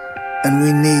 And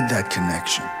we need that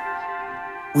connection.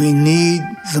 We need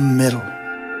the middle.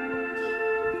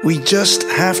 We just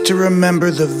have to remember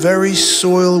the very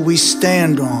soil we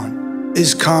stand on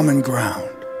is common ground.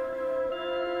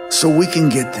 So we can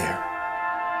get there.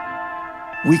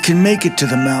 We can make it to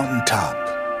the mountaintop,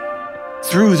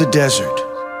 through the desert,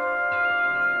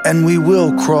 and we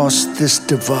will cross this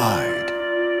divide.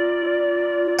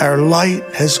 Our light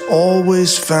has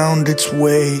always found its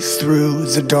way through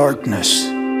the darkness.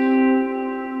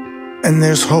 And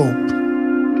there's hope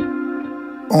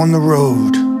on the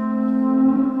road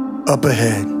up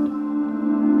ahead.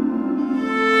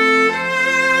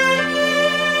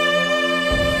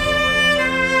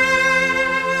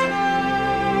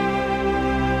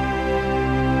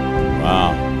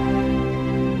 Wow.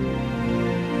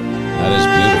 That is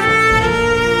beautiful.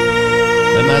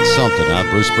 And that's something, huh?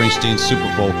 Bruce Springsteen's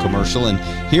Super Bowl commercial. And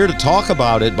here to talk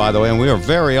about it, by the way, and we are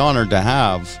very honored to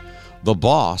have the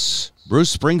boss,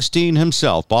 Bruce Springsteen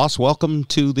himself. Boss, welcome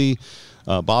to the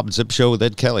Bob and Zip Show with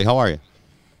Ed Kelly. How are you?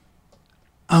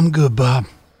 I'm good, Bob.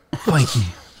 Thank you.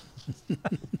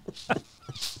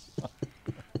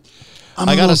 I'm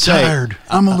a little tired.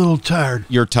 I'm a little tired.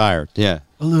 You're tired, yeah.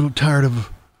 A little tired of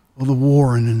the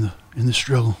war and in the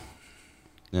struggle.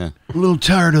 Yeah. A little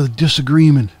tired of the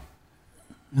disagreement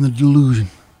and the delusion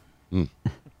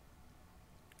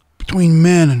between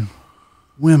men and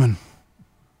women.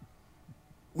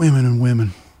 Women and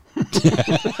women.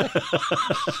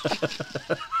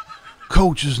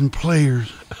 Coaches and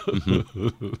players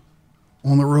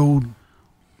on the road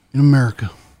in America.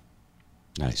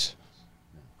 Nice.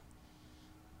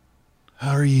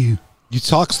 How are you? You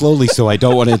talk slowly, so I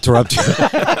don't want to interrupt you.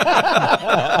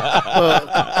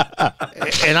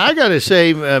 And I got to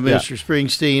say, Mr.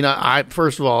 Springsteen, I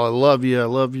first of all, I love you. I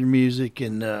love your music,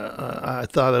 and I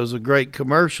thought it was a great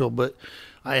commercial. But,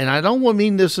 and I don't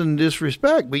mean this in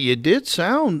disrespect, but you did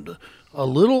sound a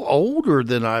little older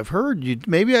than I've heard you.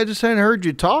 Maybe I just hadn't heard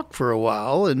you talk for a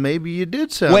while, and maybe you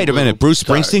did sound. Wait a minute, Bruce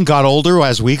Springsteen got older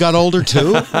as we got older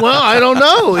too? Well, I don't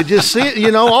know. It just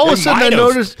all of a sudden I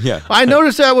noticed. Yeah. I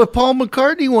noticed that with Paul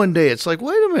McCartney one day. It's like,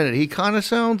 wait a minute, he kind of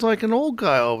sounds like an old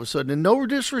guy all of a sudden. And no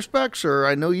disrespect, sir.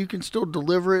 I know you can still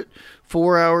deliver it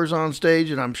 4 hours on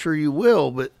stage, and I'm sure you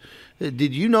will. But do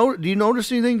you notice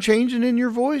anything changing in your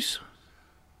voice?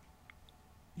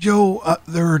 Joe,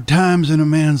 there are times in a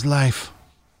man's life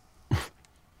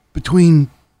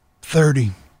between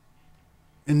 30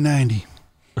 and 90.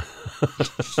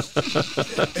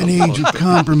 An age of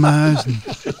compromise and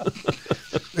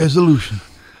resolution.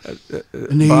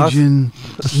 An age in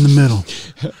the middle.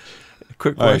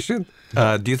 Quick question.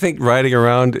 Do you think riding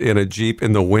around in a Jeep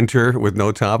in the winter with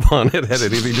no top on it had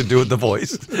anything to do with the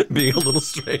voice being a little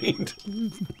strained?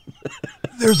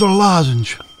 There's a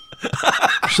lozenge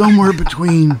somewhere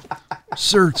between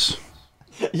Certs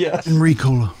and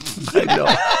Ricola. I know.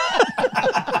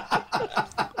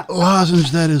 A lozenge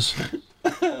that is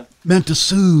meant to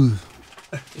soothe,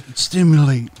 and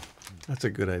stimulate, That's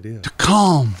a good idea. to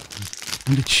calm,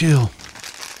 and to chill.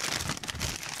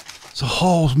 It's a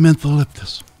Hall's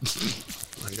Mentholyptus.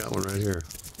 I got one right here.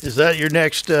 Is that your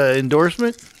next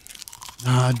endorsement?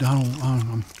 Nah, I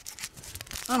don't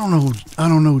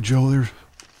know, Joe.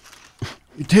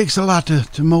 It takes a lot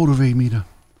to motivate me to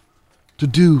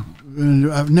do.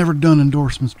 And I've never done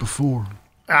endorsements before.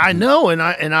 I know, and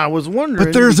I was wondering.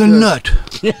 But there's a nut.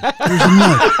 There's a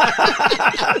nut.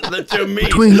 That's your meat.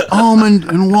 Between almond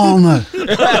and walnut.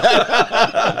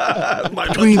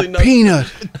 Between peanut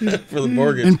for the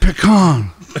mortgage. and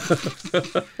pecan.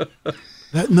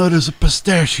 That nut is a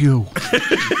pistachio.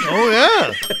 Oh,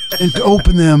 yeah. And to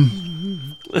open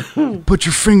them, put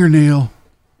your fingernail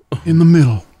in the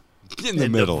middle. In the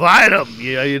middle. Divide them.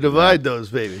 Yeah, you divide those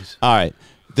babies. All right.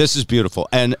 This is beautiful.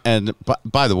 And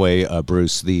by the way,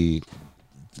 Bruce, the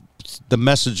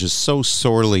message is so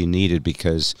sorely needed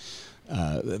because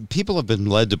people have been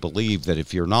led to believe that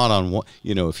if you're not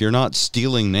if you're not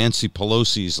stealing Nancy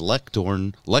Pelosi's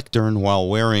lectern while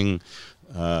wearing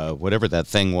whatever that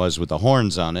thing was with the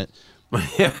horns on it,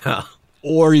 Yeah.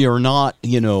 or you're not,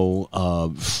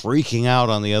 freaking out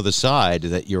on the other side,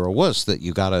 that you're a wuss, that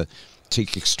you got to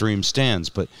take extreme stands.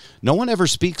 But no one ever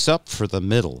speaks up for the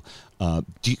middle.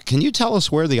 Can you tell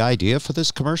us where the idea for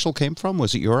this commercial came from?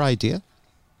 Was it your idea?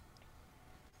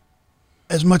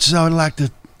 As much as I would like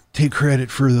to take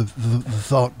credit for the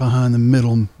thought behind the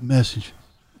middle message,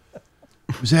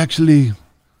 it was actually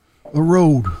a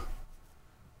road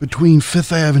between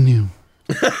 5th Avenue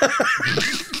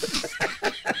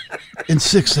and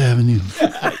 6th Avenue.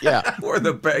 Yeah. Where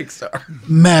the banks are.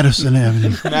 Madison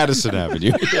Avenue. Madison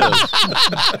Avenue.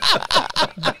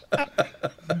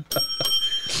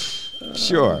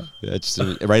 Sure. That's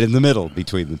right in the middle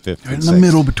between the 5th Right and in the 6th.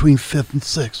 middle between 5th and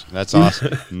 6th. That's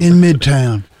awesome. In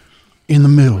Midtown. In the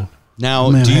middle. Now,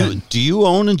 Manhattan. do you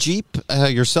own a Jeep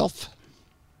yourself?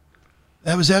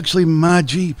 That was actually my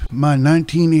Jeep, my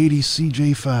 1980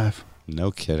 CJ5.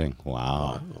 No kidding.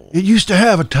 Wow. It used to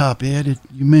have a top, Ed.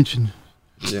 You mentioned.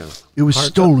 Yeah. It was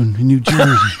stolen in New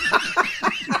Jersey.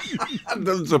 That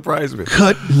doesn't surprise me.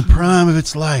 Cut in the prime of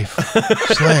its life.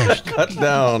 Slashed. Cut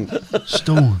down.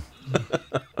 Stolen.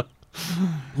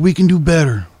 We can do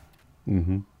better.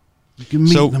 Mm-hmm. We can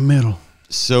meet in the middle.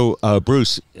 So,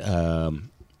 Bruce. I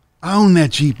own that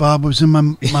Jeep, Bob. It was in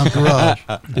my garage.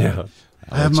 Yeah.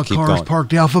 I have my keep cars going.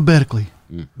 parked alphabetically.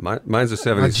 Mine's a My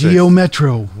 76. Geo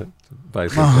Metro, By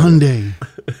my Hyundai,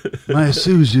 my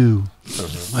Isuzu,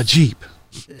 my Jeep.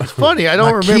 It's funny. I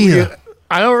don't My remember Kia. you.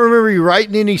 I don't remember you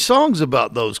writing any songs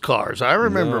about those cars. I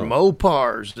remember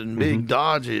Mopars and big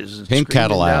Dodges and Pink screaming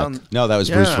Cadillac. down- No, that was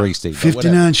Bruce Yeah. Springsteen. but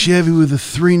 59 Chevy with a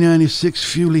 396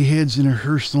 Fuley heads and a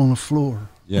hearse on the floor.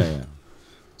 whatever. Yeah.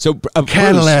 So,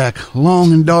 Cadillac,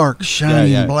 long and dark,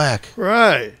 shiny Yeah. and black.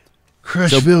 Right.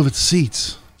 Crushed velvet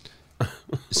seats.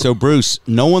 So, Bruce,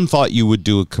 no one thought you would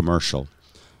do a commercial.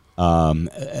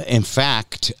 In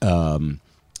fact,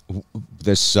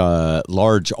 this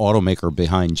large automaker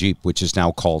behind Jeep, which is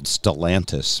now called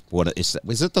Stellantis,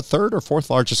 is it the third or fourth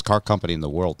largest car company in the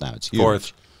world now? It's huge.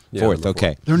 Fourth. Yeah, Fourth, number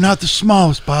okay. They're not the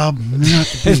smallest, Bob. They're not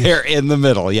the biggest. They're in the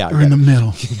middle, yeah. They're in the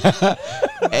middle.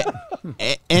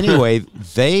 Anyway,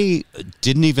 they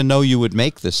didn't even know you would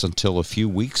make this until a few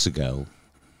weeks ago.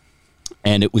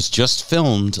 And it was just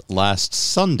filmed last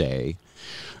Sunday.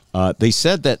 They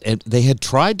said that they had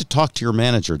tried to talk to your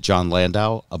manager, John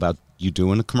Landau, about you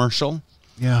doing a commercial.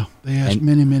 Yeah, they asked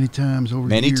many times over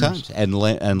Many years. times. And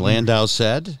Landau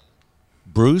said,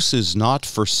 Bruce is not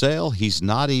for sale. He's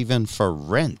not even for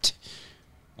rent.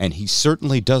 And he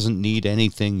certainly doesn't need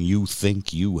anything you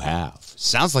think you have.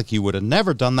 Sounds like you would have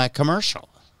never done that commercial.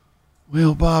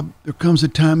 Well, Bob, there comes a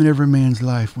time in every man's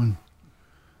life when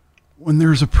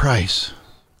there's a price.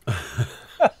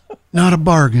 Not a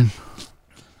bargain.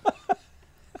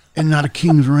 And not a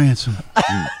king's ransom.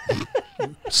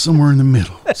 Somewhere in the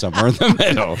middle. Somewhere in the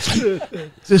middle.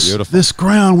 This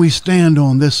ground we stand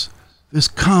on, this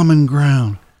common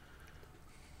ground,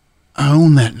 I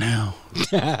own that now.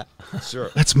 Sure.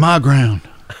 That's my ground.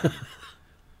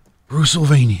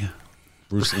 Brucevania.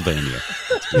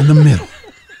 In the middle.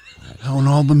 I own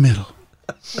all the middle.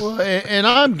 Well, and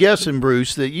I'm guessing,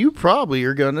 Bruce, that you probably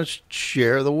are going to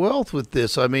share the wealth with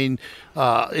this. I mean,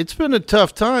 it's been a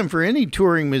tough time for any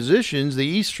touring musicians. The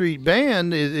E Street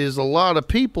Band is a lot of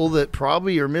people that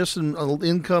probably are missing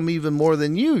income even more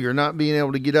than you. You're not being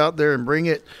able to get out there and bring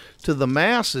it to the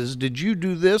masses. Did you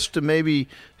do this to maybe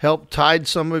help tide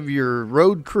some of your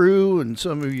road crew and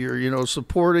some of your,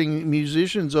 supporting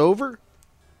musicians over?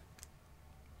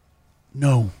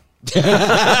 No.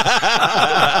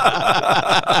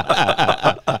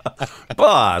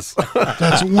 Boss.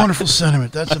 That's a wonderful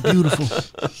sentiment. That's a beautiful.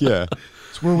 Yeah.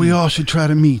 It's where we all should try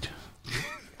to meet.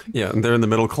 Yeah, and they're in the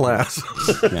middle class.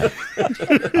 Yeah.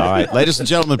 All right, ladies and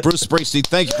gentlemen, Bruce Springsteen,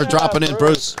 thank you for dropping in,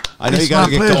 Bruce. I know It's you got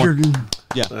to my get pleasure. going.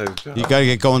 Yeah, you got to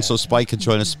get going so Spike can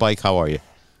join us. Spike, how are you?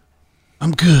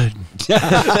 I'm good.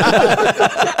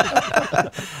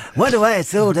 Wonder why it's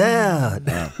sold out.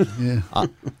 Yeah.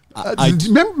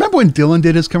 Remember when Dylan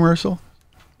did his commercial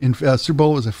in Super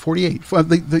Bowl? Was it 48? Did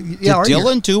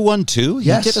Dylan do one too?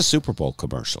 Yes. He did a Super Bowl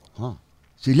commercial. Huh.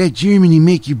 So let Germany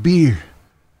make your beer.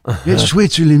 Let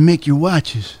Switzerland make your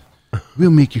watches.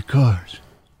 We'll make your cars.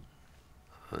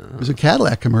 It was a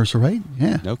Cadillac commercial, right?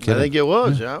 Yeah. No kidding. I think it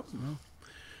was, yeah.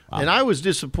 Wow. And I was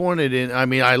disappointed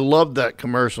I loved that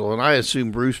commercial, and I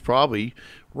assume Bruce probably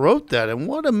wrote that. And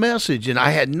what a message. And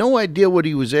I had no idea what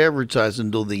he was advertising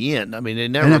until the end. I mean, they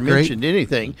never mentioned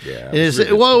anything. Yeah, and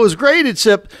it was great,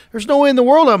 except there's no way in the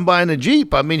world I'm buying a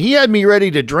Jeep. I mean, he had me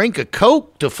ready to drink a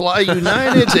Coke, to fly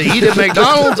United, to eat at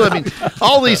McDonald's. I mean,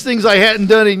 all these things I hadn't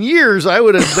done in years, I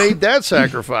would have made that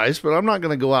sacrifice, but I'm not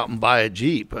going to go out and buy a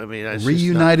Jeep. I mean,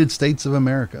 Reunited States of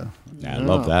America. Yeah, I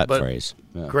love that phrase.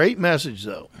 Yeah. Great message,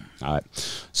 though. All right.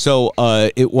 So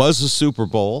it was a Super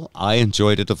Bowl. I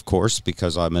enjoyed it, of course,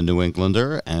 because I'm a New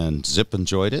Englander, and Zip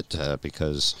enjoyed it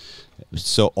because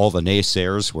all the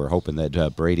naysayers were hoping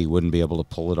that Brady wouldn't be able to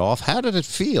pull it off. How did it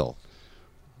feel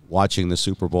watching the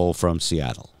Super Bowl from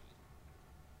Seattle?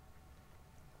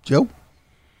 Joe?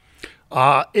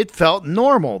 It felt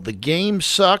normal. The game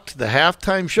sucked. The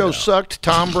halftime show sucked.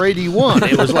 Tom Brady won.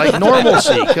 It was like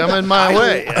normalcy coming my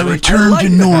way. A return to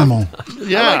normal.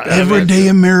 Yeah. Everyday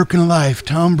American life.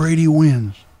 Tom Brady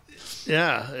wins.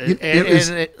 Yeah.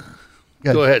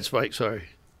 Go Go ahead, Spike. Sorry.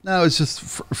 No, it's just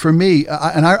for me,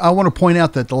 I want to point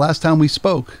out that the last time we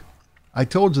spoke, I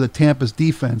told you that Tampa's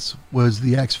defense was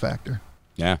the X factor.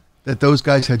 Yeah. That those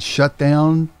guys had shut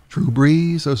down Drew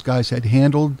Brees. Those guys had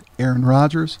handled Aaron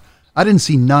Rodgers. I didn't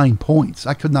see 9 points.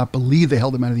 I could not believe they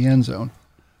held him out of the end zone.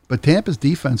 But Tampa's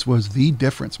defense was the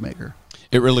difference maker.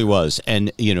 It really was.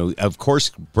 And, of course,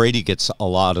 Brady gets a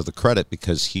lot of the credit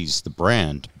because he's the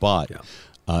brand. But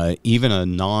even a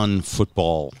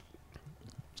non-football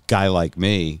guy like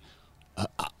me,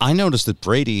 I noticed that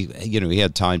Brady, he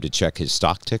had time to check his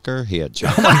stock ticker. He had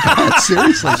Oh my God,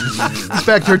 seriously. He's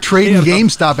back there trading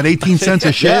GameStop at 18 cents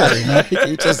a share. He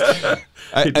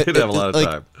did have a lot of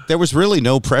time. There was really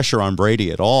no pressure on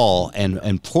Brady at all,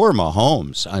 and poor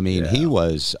Mahomes. I mean, he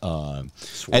was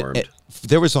swarmed.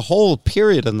 There was a whole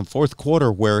period in the fourth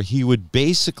quarter where he would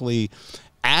basically,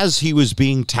 as he was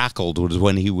being tackled, was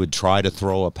when he would try to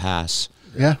throw a pass.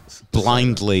 Yeah,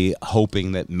 blindly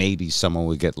hoping that maybe someone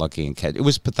would get lucky and catch. It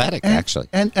was pathetic, actually.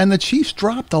 And the Chiefs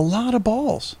dropped a lot of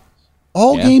balls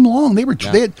all game long. They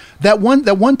had that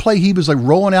one play. He was like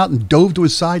rolling out and dove to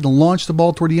his side and launched the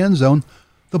ball toward the end zone.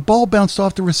 The ball bounced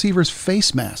off the receiver's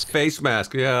face mask.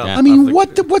 Yeah. I mean,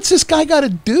 what's this guy got to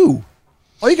do?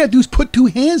 All you got to do is put two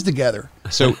hands together.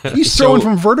 So he's throwing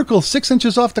from vertical 6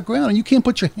 inches off the ground, and you can't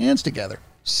put your hands together.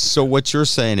 So what you're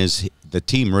saying is the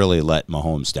team really let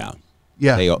Mahomes down.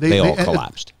 Yeah, they all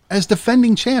collapsed. As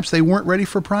defending champs, they weren't ready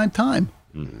for prime time.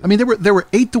 I mean, there were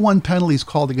 8-1 penalties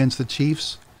called against the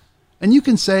Chiefs, and you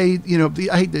can say,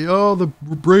 the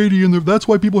Brady and that's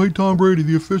why people hate Tom Brady.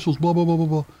 The officials, blah blah blah blah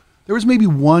blah. There was maybe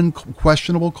one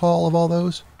questionable call of all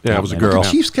those. Yeah, it was a girl. The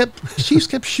Chiefs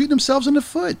kept shooting themselves in the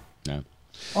foot. Yeah.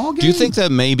 All Do you game. think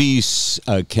that maybe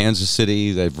Kansas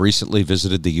City, they've recently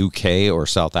visited the UK or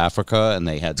South Africa and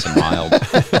they had some mild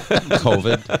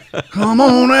COVID? Come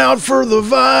on out for the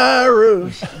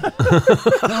virus.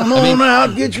 Come on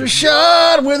out, get your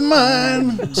shot with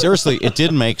mine. Seriously, it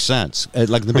didn't make sense.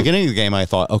 Like the beginning of the game, I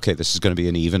thought, okay, this is going to be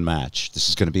an even match. This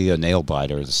is going to be a nail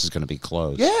biter. This is going to be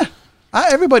close. Yeah.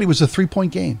 Everybody was a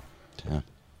 3-point game. Yeah.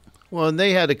 Well, and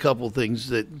they had a couple things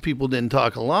that people didn't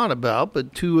talk a lot about,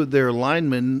 but two of their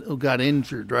linemen got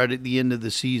injured right at the end of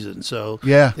the season. So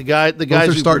Yeah. the guys Both who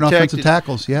are starting protected, offensive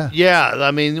tackles. Yeah. Yeah,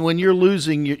 I mean, when you're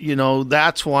losing,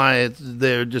 that's why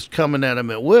they're just coming at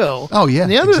them at will. Oh, yeah,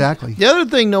 And the other, exactly. The other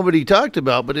thing nobody talked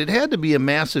about, but it had to be a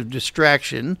massive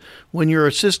distraction when your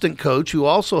assistant coach, who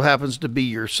also happens to be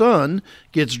your son,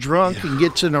 gets drunk and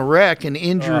gets in a wreck and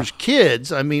injures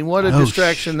kids. I mean, what a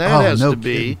distraction that has to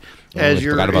be. As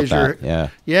your, forgot about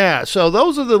that. Yeah. So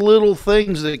those are the little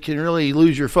things that can really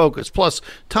lose your focus. Plus,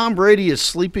 Tom Brady is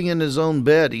sleeping in his own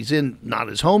bed. He's in not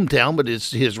his hometown, but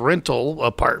his rental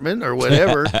apartment or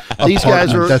whatever. These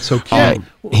guys are. That's so cute.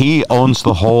 He owns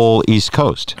the whole East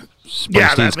Coast. Yeah,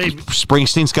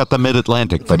 Springsteen's got the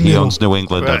Mid-Atlantic, but he owns New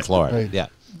England and Florida. Right. Yeah.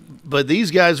 But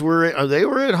these guys were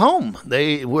at home.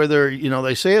 They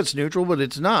say it's neutral, but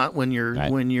it's not when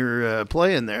you're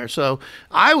playing there. So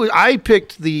I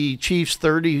picked the Chiefs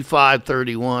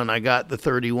 35-31. I got the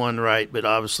 31 right, but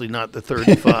obviously not the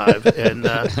 35. And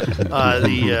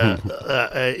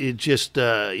it just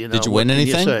Did you win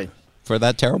anything for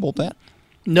that terrible bet?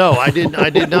 No, I didn't. I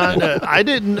did not. I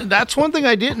didn't. That's one thing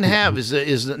I didn't have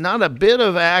is not a bit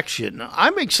of action.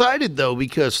 I'm excited though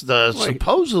because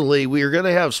supposedly we are going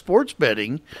to have sports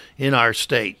betting in our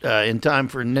state in time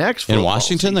for next. In football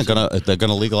Washington, season. they're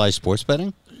gonna legalize sports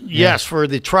betting. Yes, for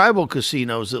the tribal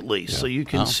casinos at least, so you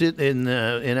can sit and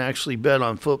actually bet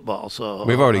on football. So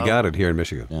We've already got it here in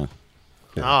Michigan. Yeah.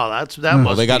 Oh, that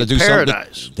must They got to be do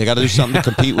paradise. something. They got to do something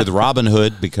to compete with Robin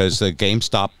Hood because the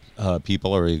GameStop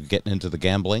people are getting into the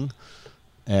gambling,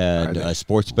 and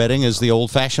sports betting is the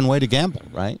old-fashioned way to gamble,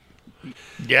 right?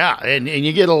 Yeah, and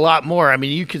you get a lot more. I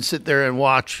mean, you can sit there and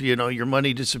watch, your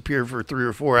money disappear for 3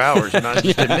 or 4 hours, not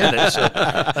just a minute.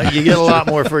 So you get a lot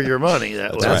more for your money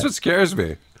that way. That's what scares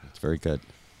me. It's very good.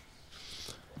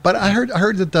 But I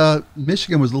heard that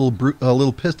Michigan was a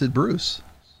little pissed at Bruce.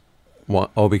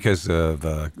 Because of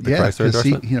the Yeah, Chrysler because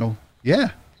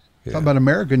endorsement? Talking about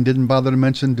American didn't bother to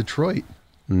mention Detroit.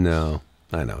 No,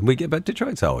 I know. But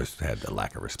Detroit's always had a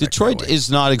lack of respect. Detroit is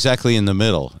not exactly in the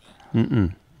middle. Mm-mm.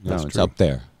 No, That's it's true. up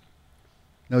there.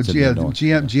 No, It's in the north.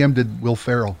 GM did Will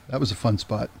Ferrell. That was a fun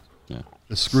spot. Yeah.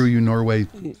 The Screw You Norway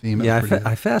theme. Yeah, Pretty good.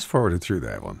 I fast forwarded through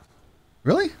that one.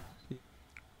 Really?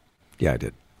 Yeah, I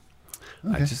did.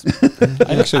 Okay.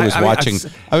 I actually was watching.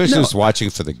 I was no. just watching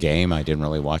for the game. I didn't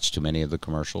really watch too many of the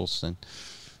commercials, and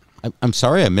I'm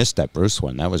sorry I missed that Bruce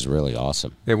one. That was really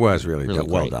awesome. It was really well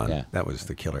great, done. yeah. That was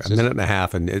the killer. A minute and a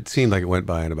half, and it seemed like it went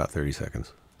by in about 30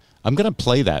 seconds. I'm going to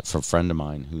play that for a friend of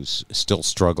mine who's still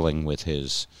struggling with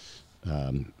his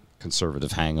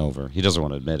conservative hangover. He doesn't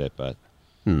want to admit it, but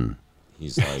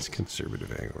he's like conservative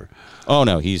hangover. Oh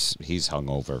no, he's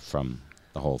hungover from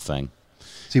the whole thing.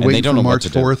 Is he And they waiting don't for know what March to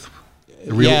do. 4th?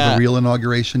 The real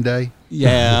inauguration day?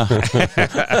 Yeah.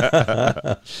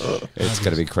 It's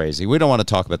going to be crazy. We don't want to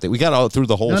talk about that. We got all through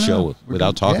the whole show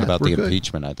without talking about the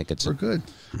impeachment. I think we're good.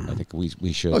 I think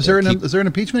we should. Oh, is there an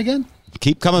impeachment again?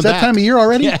 Keep coming Is that back. time of year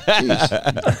already? Yeah.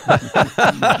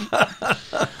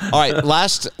 All right,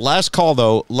 last call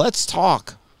though. Let's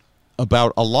talk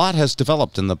about a lot has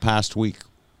developed in the past week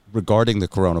regarding the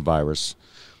coronavirus,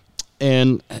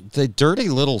 and the dirty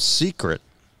little secret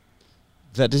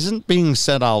that isn't being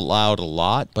said out loud a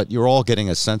lot, but you're all getting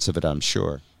a sense of it, I'm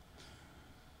sure,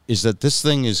 is that this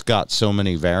thing has got so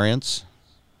many variants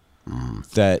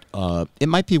that it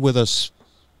might be with us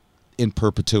in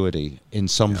perpetuity in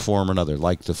some form or another,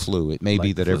 like the flu. It may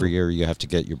be that every year you have to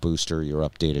get your booster, your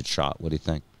updated shot. What do you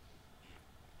think?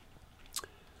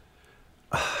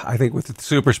 I think with the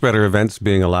super spreader events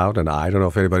being allowed, and I don't know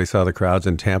if anybody saw the crowds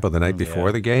in Tampa the night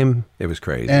before the game, it was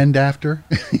crazy. And after.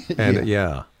 And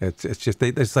it's just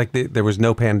it's like there was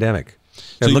no pandemic.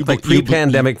 It looked like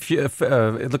pre-pandemic.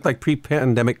 It looked like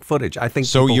pre-pandemic footage. I think.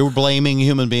 So you're blaming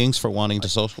human beings for wanting to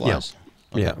socialize?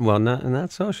 Yeah. Well,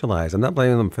 not socialize. I'm not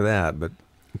blaming them for that, but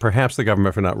perhaps the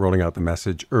government for not rolling out the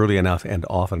message early enough and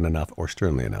often enough or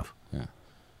sternly enough. Yeah.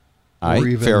 All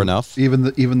right, fair enough. Even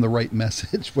the right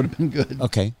message would have been good.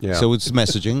 Okay. Yeah. So it's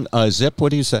messaging. Zip, what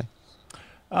do you say?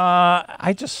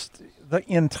 The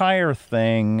entire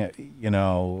thing,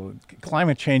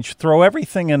 climate change, throw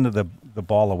everything into the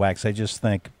ball of wax. I just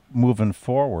think moving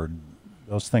forward,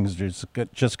 Those things are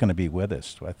just going to be with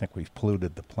us. I think we've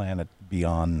polluted the planet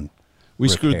beyond. We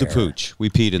screwed the repair. pooch. We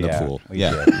peed in the pool. We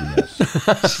did,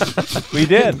 yes. We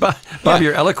did. Bob,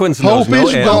 your eloquence Hope knows no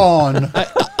is end. gone.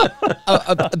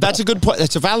 That's a good point.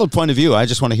 That's a valid point of view. I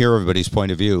just want to hear everybody's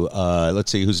point of view. Let's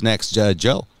see who's next.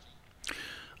 Joe.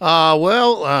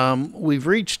 We've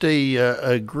reached a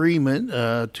agreement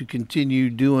to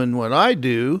continue doing what I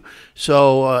do.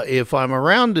 So if I'm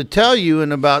around to tell you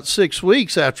in about 6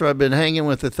 weeks after I've been hanging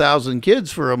with 1,000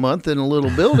 kids for a month in a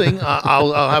little building,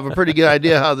 I'll have a pretty good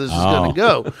idea how this is going to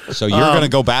go. So you're going to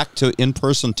go back to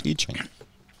in-person teaching.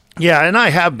 Yeah, and I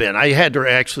have been. I had to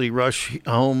actually rush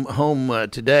home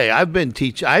today. I've been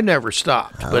teaching. I never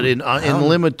stopped, but in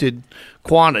limited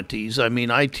quantities. I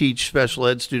mean, I teach special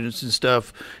ed students and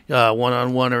stuff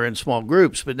one-on-one or in small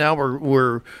groups. But now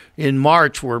we're in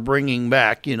March. We're bringing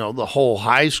back the whole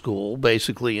high school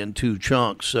basically in 2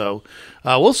 chunks. So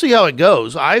we'll see how it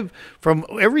goes. From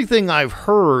everything I've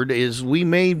heard is we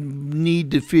may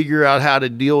need to figure out how to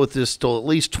deal with this till at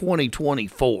least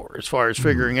 2024 as far as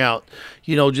figuring out,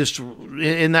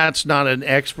 and that's not an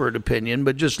expert opinion,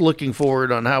 but just looking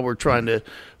forward on how we're trying to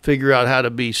figure out how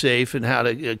to be safe and how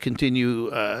to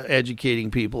continue educating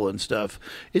people and stuff.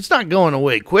 It's not going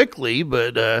away quickly,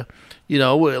 but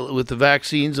with the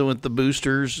vaccines and with the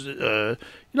boosters,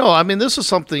 this is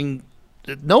something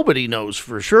that nobody knows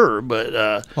for sure, but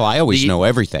I always know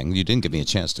everything. You didn't give me a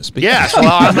chance to speak. Yes,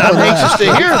 well, I'm anxious to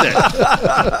hear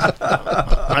that.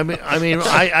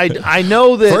 I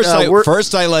know that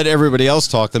first I let everybody else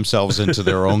talk themselves into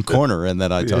their own corner, and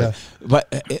then I talk.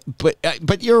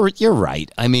 But you're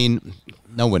right. I mean,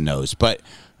 no one knows. But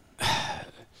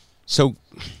so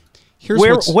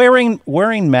here's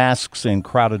wearing masks in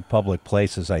crowded public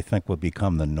places, I think, will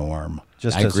become the norm.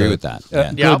 I agree with that.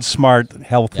 Yeah. Good, smart,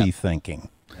 healthy thinking.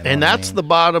 And that's the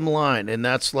bottom line. And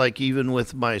that's like even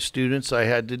with my students I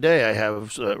had today, I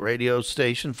have a radio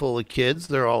station full of kids.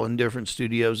 They're all in different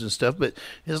studios and stuff. But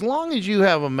as long as you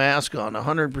have a mask on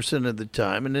 100% of the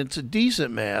time, and it's a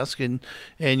decent mask, and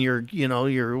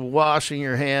you're washing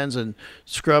your hands and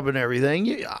scrubbing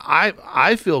everything,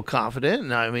 I feel confident.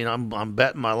 And I mean, I'm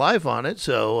betting my life on it.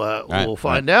 So we'll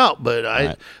find out. But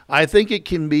I think it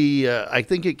can be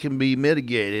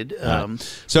mitigated.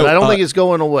 So I don't think it's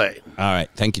going away. All right.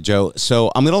 Thank you, Joe.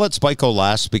 So I'm going to let Spike go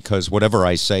last because whatever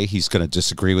I say, he's going to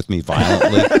disagree with me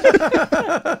violently.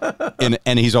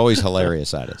 and he's always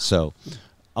hilarious at it. So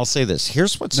I'll say this.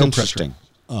 Here's what's interesting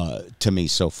to me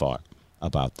so far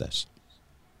about this.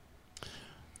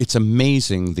 It's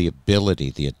amazing the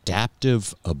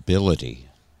adaptive ability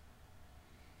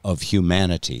of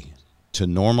humanity to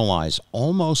normalize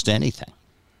almost anything.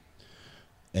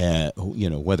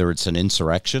 Whether it's an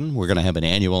insurrection, we're going to have an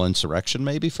annual insurrection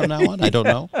maybe from now on. I don't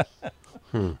know.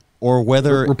 Or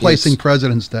whether replacing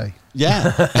President's Day.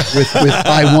 Yeah, with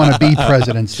I want to be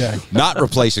President's Day. Not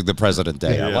replacing the President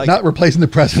Day. Yeah. Not replacing the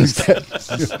President's Day.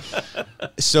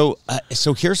 So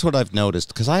here's what I've noticed,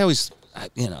 because I always,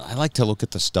 I like to look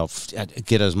at the stuff,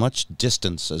 get as much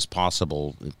distance as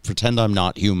possible, pretend I'm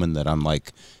not human, that I'm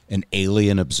like an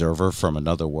alien observer from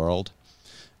another world.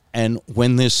 And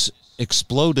when this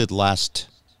exploded last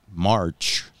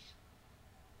March,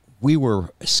 we were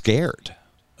scared.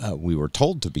 We were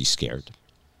told to be scared.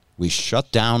 We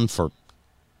shut down for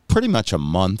pretty much a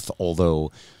month,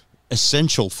 although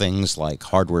essential things like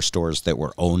hardware stores that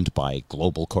were owned by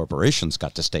global corporations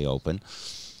got to stay open.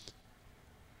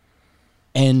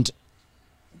 And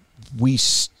we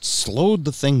slowed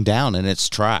the thing down in its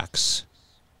tracks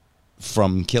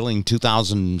from killing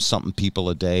 2,000-something people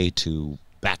a day to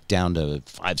back down to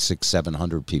 500, 600,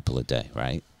 700 people a day,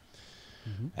 right?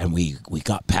 Mm-hmm. And we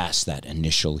got past that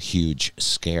initial huge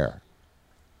scare.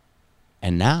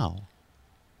 And now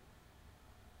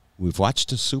we've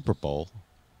watched a Super Bowl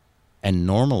and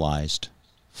normalized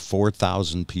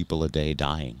 4,000 people a day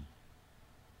dying.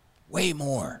 Way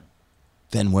more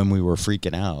than when we were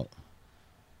freaking out.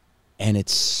 And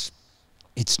it's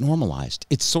normalized.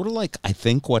 It's sort of like, I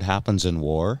think, what happens in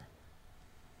war.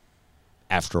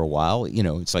 After a while,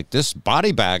 it's like this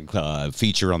body bag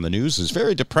feature on the news is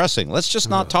very depressing. Let's just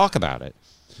not talk about it.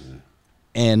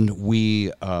 And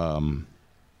we, and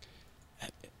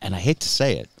I hate to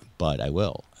say it, but I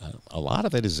will. A lot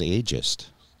of it is ageist.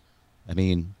 I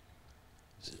mean,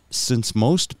 since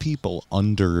most people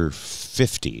under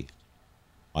 50,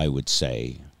 I would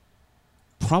say,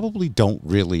 probably don't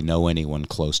really know anyone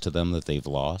close to them that they've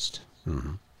lost.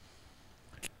 Mm-hmm.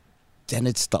 Then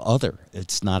it's the other.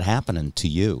 It's not happening to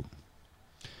you.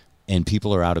 And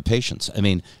people are out of patience. I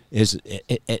mean,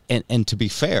 and to be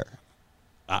fair,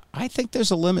 I think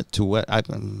there's a limit to what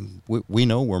we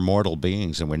know we're mortal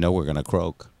beings and we know we're going to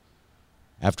croak.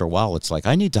 after a while, it's like,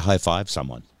 I need to high five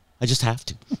someone. I just have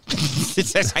to. It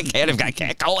says I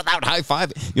can't go without high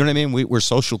five. You know what I mean? We're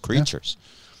social creatures.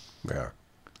 Yeah.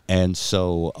 And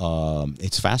so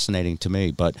it's fascinating to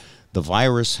me. But the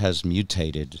virus has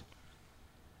mutated,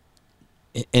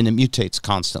 and it mutates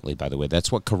constantly, by the way.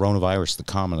 That's what coronavirus, the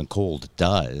common and cold,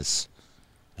 does.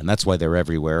 And that's why they're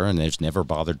everywhere, and they've never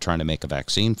bothered trying to make a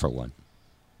vaccine for one.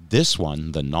 This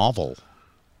one, the novel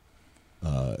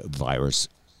virus,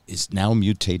 is now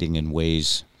mutating in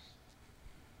ways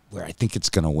where I think it's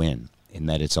going to win, in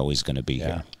that it's always going to be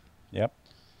here. Yep.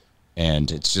 And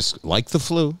it's just like the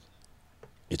flu.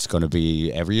 It's going to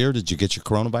be every year. Did you get your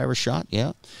coronavirus shot?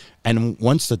 Yeah. And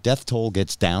once the death toll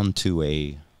gets down to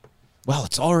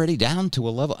it's already down to a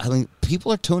level. I mean,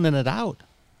 people are tuning it out.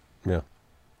 Yeah.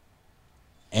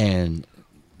 And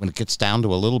when it gets down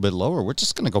to a little bit lower, we're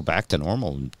just going to go back to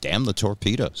normal and damn the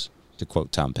torpedoes, to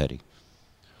quote Tom Petty,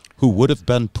 who would have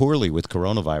done poorly with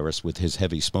coronavirus with his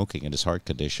heavy smoking and his heart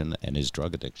condition and his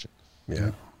drug addiction.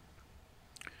 Yeah.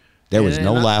 There was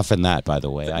no laugh in that, by the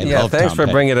way. I love thanks Tom for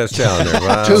Petty. bringing us down there.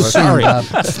 Wow. Too soon, Bob.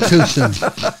 Too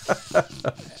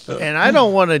soon. And I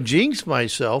don't want to jinx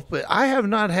myself, but I have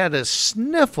not had a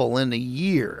sniffle in a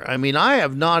year. I mean, I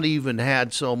have not even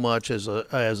had so much as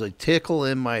a tickle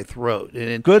in my throat.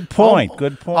 And Good point.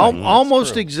 Good point.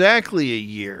 Almost exactly a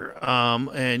year.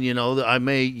 And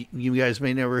you guys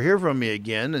may never hear from me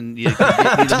again, and you can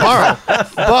get me tomorrow.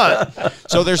 But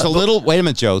so there's a little. Wait a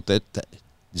minute, Joe. That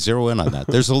zero in on that.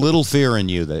 There's a little fear in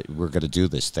you that we're going to do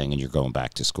this thing, and you're going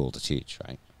back to school to teach,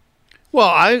 right? Well,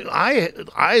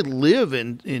 I live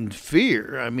in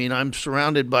fear. I mean, I'm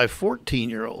surrounded by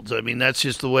 14-year-olds. I mean, that's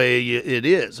just the way it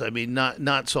is. I mean,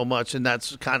 not so much, and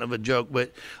that's kind of a joke.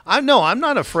 But I'm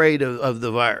not afraid of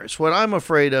the virus. What I'm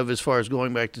afraid of, as far as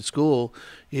going back to school,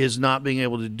 is not being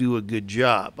able to do a good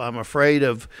job. I'm afraid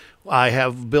of. I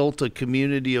have built a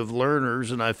community of learners,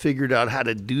 and I figured out how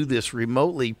to do this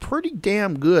remotely pretty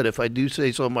damn good, if I do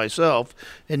say so myself.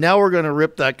 And now we're going to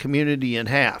rip that community in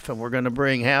half, and we're going to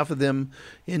bring half of them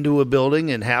into a building,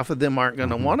 and half of them aren't going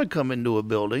to want to come into a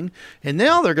building. And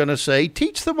now they're going to say,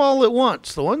 teach them all at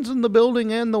once, the ones in the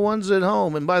building and the ones at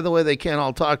home. And by the way, they can't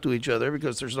all talk to each other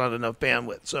because there's not enough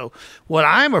bandwidth. So what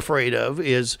I'm afraid of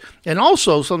is, and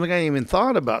also something I even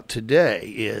thought about today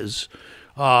is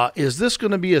this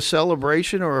going to be a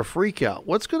celebration or a freak out?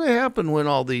 What's going to happen when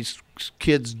all these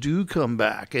kids do come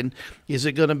back? And is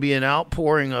it going to be an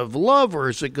outpouring of love, or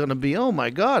is it going to be, oh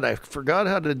my God, I forgot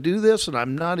how to do this and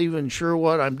I'm not even sure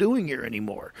what I'm doing here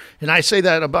anymore? And I say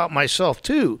that about myself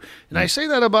too. And I say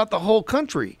that about the whole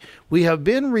country. We have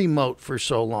been remote for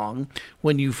so long.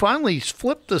 When you finally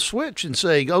flip the switch and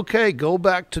say, okay, go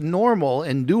back to normal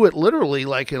and do it literally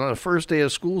like in a first day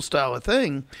of school style of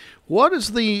thing, what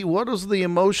is the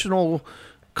emotional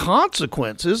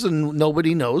consequences? And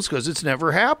nobody knows because it's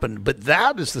never happened. But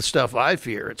that is the stuff I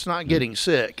fear. It's not getting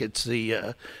sick. It's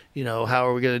the, how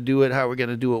are we going to do it? How are we going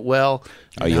to do it well?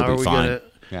 You'll be fine.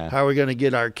 How are we going to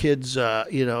get our kids,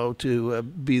 to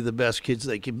be the best kids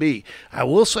they can be? I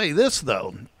will say this,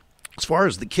 though. As far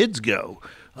as the kids go,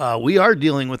 we are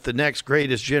dealing with the next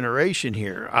greatest generation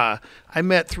here. I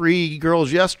met 3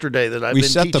 girls yesterday that I've been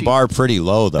teaching. We set the bar pretty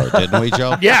low, though, didn't we,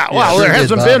 Joe? Yeah, well, there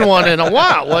hasn't been one in a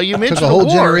while. Well, you mentioned took a whole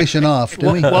generation off,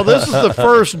 didn't we? Well, this is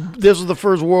the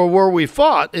first World War we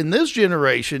fought. In this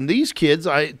generation, these kids,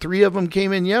 3 of them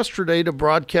came in yesterday to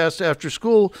broadcast after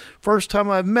school. First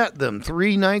time I've met them,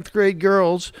 3 ninth grade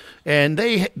girls, and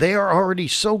they are already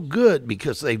so good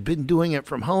because they've been doing it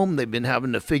from home. They've been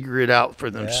having to figure it out for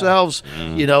themselves.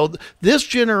 Yeah. This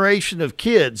generation of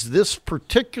kids, this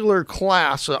particular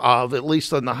class of, at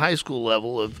least on the high school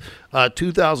level of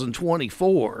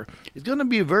 2024, is going to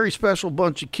be a very special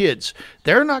bunch of kids.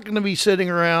 They're not going to be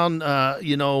sitting around,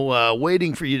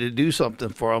 waiting for you to do something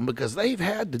for them because they've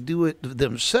had to do it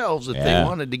themselves if they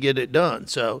wanted to get it done.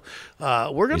 So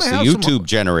we're going to have the YouTube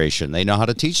generation. They know how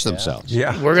to teach themselves.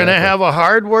 Yeah, we're going to have a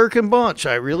hard-working bunch.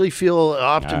 I really feel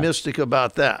optimistic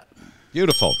about that.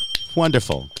 Beautiful.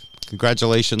 Wonderful.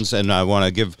 Congratulations, and I want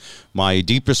to give my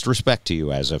deepest respect to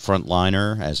you as a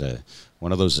frontliner, as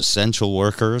one of those essential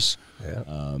workers. Yeah.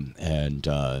 I'm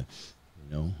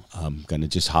going to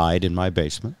just hide in my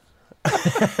basement.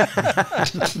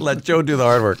 Let Joe do the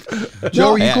hard work.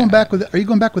 Joe, are you going back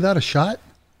without a shot?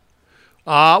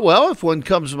 Well, if one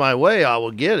comes my way, I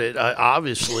will get it,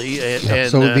 obviously.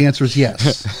 So the answer is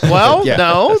yes. Well,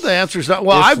 no, the answer is not.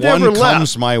 Well, if I've never left. If one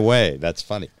comes my way, that's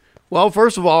funny. Well,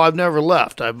 first of all, I've never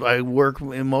left. I work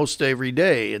most every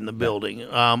day in the building.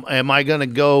 Am I going to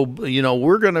go?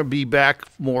 We're going to be back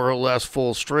more or less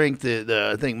full strength at,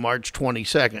 I think, March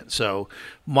 22nd. So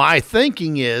my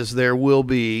thinking is there will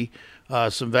be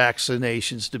some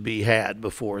vaccinations to be had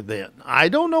before then. I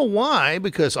don't know why,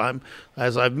 because I'm,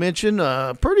 as I've mentioned,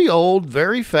 pretty old,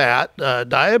 very fat,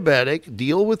 diabetic,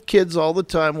 deal with kids all the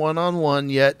time one-on-one,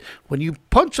 yet when you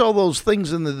punch all those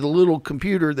things into the little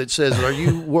computer that says, are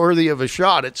you worthy of a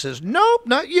shot, it says, nope,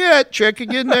 not yet, check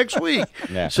again next week.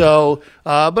 Yeah. So,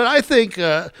 but I think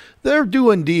they're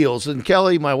doing deals. And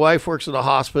Kelly, my wife, works at a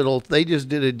hospital. They just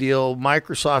did a deal.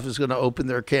 Microsoft is going to open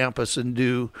their campus and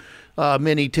do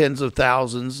many tens of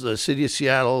thousands. The city of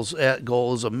Seattle's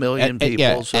goal is 1 million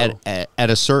people. At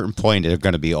a certain point, they're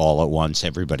going to be all at once.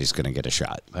 Everybody's going to get a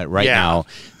shot. Right now,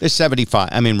 there's 75.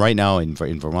 I mean, right now in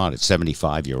Vermont, it's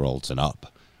 75-year-olds and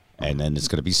up. And then it's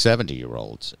going to be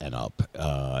 70-year-olds and up.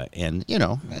 And, you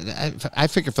know, I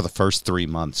figure for the first 3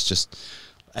 months, just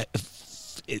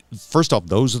first off,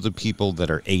 those are the people that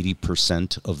are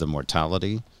 80% of the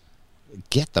mortality.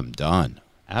 Get them done.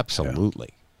 Absolutely.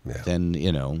 Yeah. Then,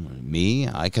 you know, me,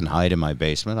 I can hide in my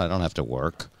basement. I don't have to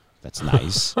work. That's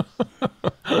nice.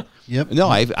 Yep. No,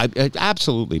 I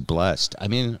absolutely blessed. I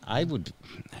mean, I would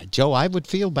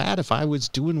feel bad if I was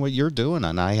doing what you're doing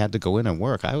and I had to go in and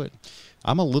work.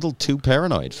 I'm a little too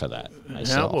paranoid for that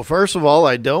myself. Yeah, well, first of all,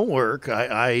 I don't work.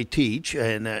 I teach,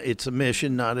 and it's a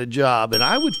mission, not a job. And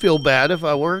I would feel bad if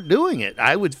I weren't doing it.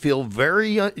 I would feel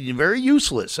very, very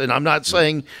useless. And I'm not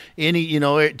saying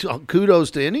kudos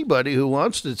to anybody who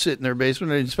wants to sit in their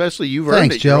basement, and especially you've earned it.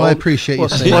 Thanks, Joe. I appreciate you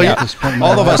saying that at this point.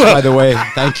 All of us, by the way,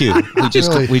 thank you. We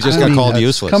just got called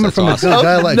useless. Coming That's from awesome. a good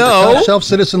guy like a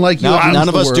self-citizen like you. None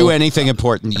of us do anything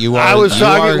important. You are. I was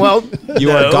talking. You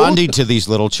are Gandhi to these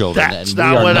little children. That's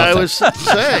not what I was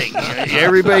saying.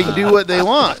 Everybody can do what they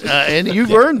want. And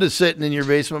you've earned to sitting in your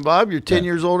basement, Bob. You're 10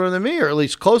 years older than me, or at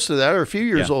least close to that, or a few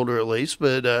years older at least.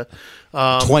 But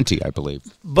 20, I believe.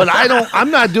 But I'm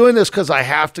not doing this because I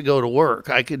have to go to work.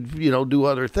 I could, do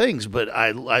other things, but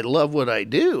I love what I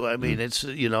do. I mean, it's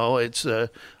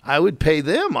I would pay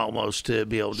them almost to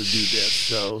be able to do this.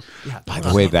 So, by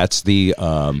the way, that's the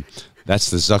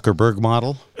Zuckerberg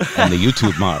model and the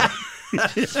YouTube model.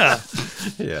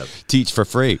 Yeah. Teach for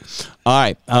free.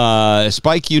 All right.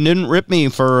 Spike, you didn't rip me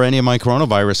for any of my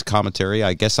coronavirus commentary.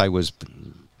 I guess I was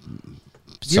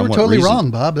You were totally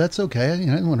wrong, Bob. That's okay. I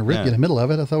didn't want to rip you in the middle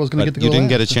of it. I thought I was going to get to go You didn't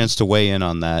last. get a chance to weigh in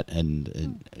on that.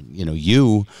 And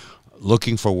you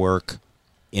looking for work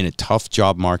in a tough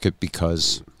job market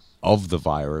because of the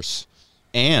virus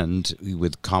and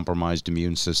with compromised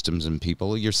immune systems and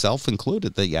people, yourself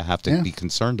included, that you have to be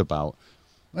concerned about.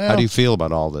 Well, how do you feel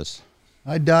about all this?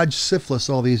 I dodged syphilis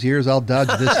all these years. I'll dodge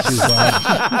this too, Bob.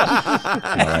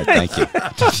 All right, thank you.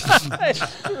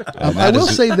 I will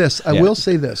say this. I will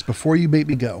say this before you make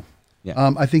me go.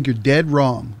 Yeah. I think you're dead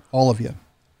wrong, all of you.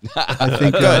 I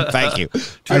think. Good, thank you.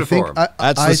 I think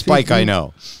that's the Spike I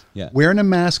know. Yeah. Wearing a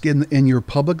mask in your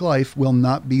public life will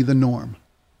not be the norm.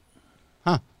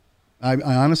 Huh. I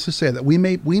honestly say that we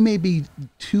may be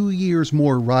 2 years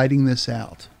more riding this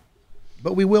out,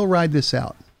 but we will ride this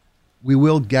out. We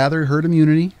will gather herd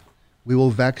immunity. We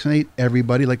will vaccinate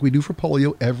everybody like we do for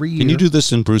polio every year. Can you do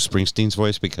this in Bruce Springsteen's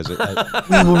voice? Because we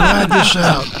will ride this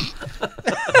out.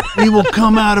 We will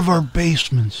come out of our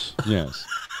basements. Yes.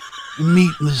 And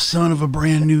meet in the sun of a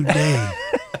brand new day.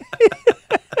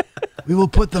 We will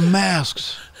put the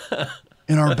masks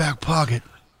in our back pocket.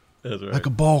 That's right. Like a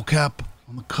ball cap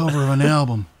on the cover of an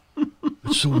album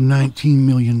that sold 19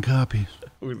 million copies.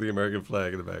 With the American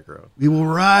flag in the background. We will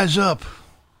rise up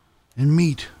and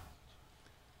meet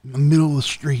in the middle of the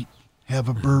street, have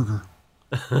a burger.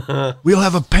 We'll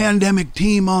have a pandemic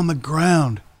team on the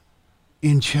ground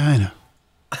in China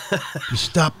to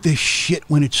stop this shit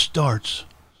when it starts,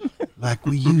 like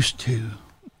we used to.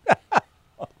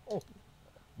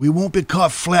 We won't be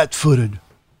caught flat-footed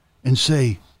and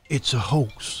say it's a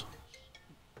hoax.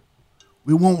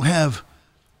 We won't have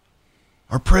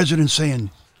our president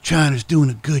saying China's doing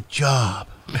a good job.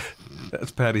 That's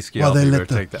Patty Scialpi.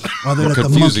 Take that. While they let the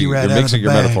monkey rat You're out mixing of the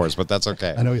your bag. metaphors, but that's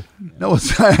okay. I know you. No, I'm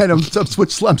sliding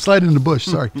in the bush.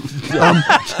 Sorry. No,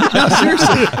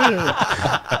 seriously.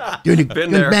 Doing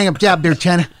a bang up job there,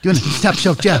 China. Doing a top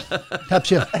shelf job. Top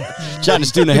shelf.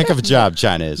 China's doing a heck of a job.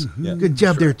 China is. Yeah. Good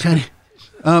job there, China.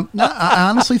 No, I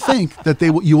honestly think that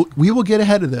we will get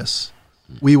ahead of this.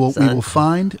 We will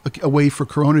find a way for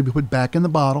Corona to be put back in the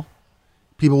bottle.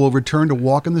 People will return to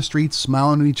walking the streets,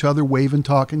 smiling at each other, waving,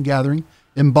 talking, gathering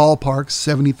in ballparks,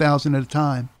 70,000 at a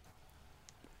time.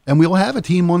 And we'll have a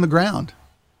team on the ground.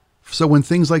 So when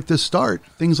things like this start,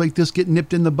 things like this get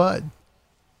nipped in the bud.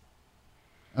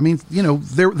 I mean,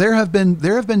 there have been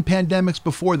pandemics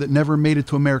before that never made it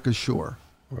to America's shore.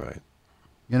 Right.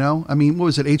 I mean, what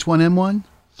was it, H1N1?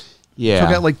 Yeah.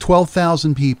 Took out like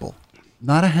 12,000 people,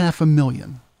 not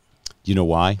 500,000. You know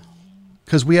why?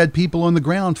 Because we had people on the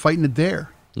ground fighting it there.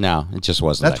 No, it just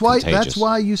wasn't That's that why. contagious. That's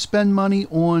why you spend money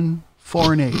on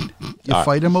foreign aid. You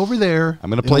fight them over there. I'm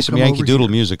going to play some Yankee Doodle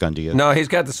music under you. No, he's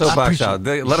got the soapbox out.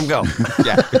 Let him go.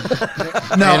 Yeah.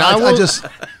 No,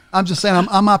 I'm just saying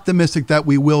I'm optimistic that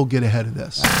we will get ahead of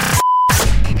this.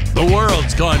 The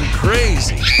world's gone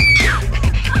crazy,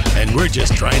 and we're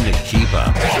just trying to keep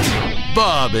up.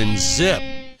 Bob and Zip.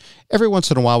 Every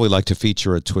once in a while, we like to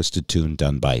feature a twisted tune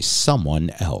done by someone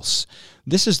else.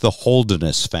 This is the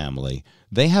Holderness Family.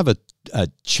 They have a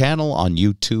channel on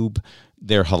YouTube.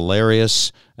 They're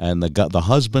hilarious, and the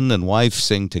husband and wife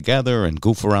sing together and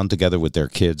goof around together with their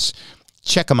kids.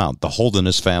 Check them out, the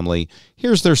Holderness Family.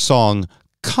 Here's their song,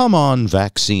 Come On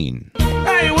Vaccine.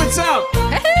 Hey, what's up?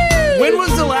 Hey! When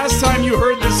was the last time you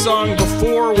heard this song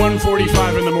before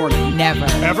 1:45 in the morning? Never.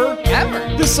 Ever?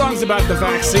 Ever. This song's about the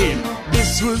vaccine.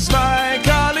 This was my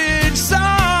college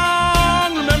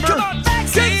song, remember? Come on,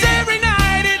 vaccine! 'Cause every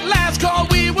night at last call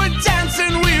we would dance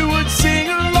and we would sing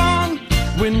along.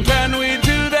 When can we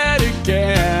do that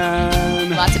again?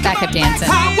 Lots of backup dancing.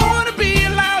 I want to be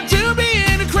allowed to be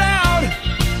in a crowd.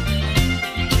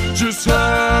 Just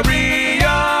hurry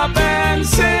up and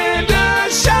send a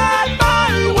shot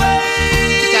my way.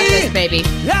 You got this, baby.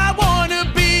 I want to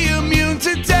be immune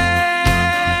today.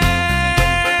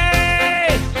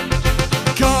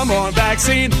 Come on,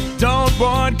 vaccine. Don't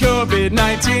want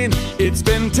COVID-19. It's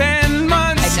been 10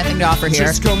 months. I have nothing to offer here.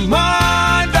 Just come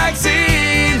on,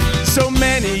 vaccine. So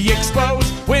many exposed.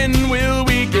 When will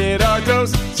we get our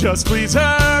dose? Just please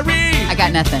hurry. I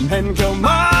got nothing. And come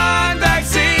on,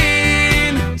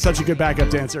 vaccine. Such a good backup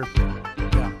dancer.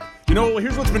 Yeah. You know,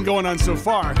 here's what's been going on so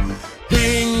far.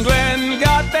 England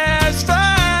got theirs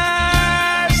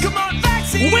first. Come on,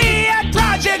 vaccine. We had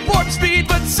Project Warp Speed,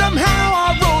 but somehow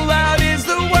our rollout is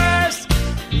the worst.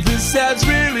 This has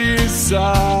really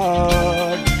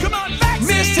sucked. Come on, vaccine.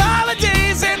 Missed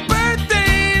holidays and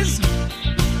birthdays.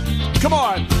 Come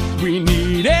on, we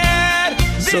need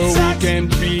it so we can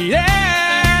beat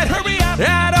it. Hurry up.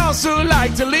 I'd also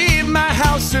like to leave my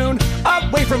house soon,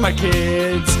 away from my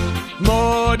kids.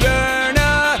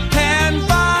 Moderna and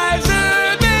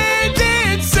Pfizer, they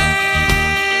did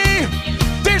say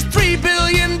there's 3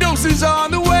 billion doses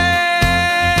on the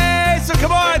way. So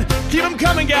come on, keep them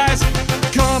coming, guys.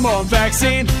 Come on,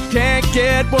 vaccine. Can't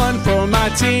get one for my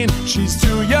teen. She's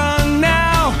too young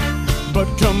now. But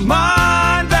come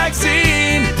on,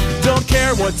 vaccine. Don't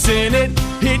care what's in it.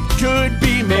 It could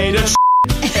be made of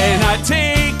and I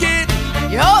take it.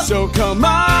 Yup. So come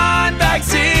on,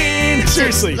 vaccine.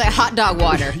 Seriously. Like hot dog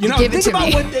water. You know, Give it think to about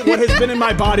me. what has been in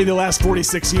my body the last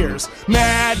 46 years.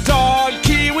 Mad Dog,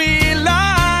 Kiwi,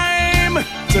 Lime.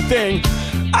 It's a thing.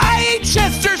 I eat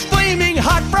Chester's Flaming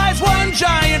Hot Fries, one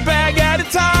giant bag at a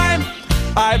time.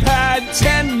 I've had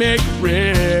 10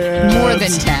 McRibs. More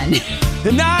than 10.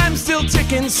 And I'm still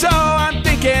ticking, so I'm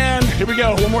thinking, here we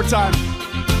go, one more time.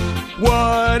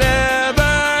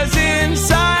 Whatever's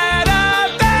inside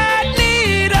of that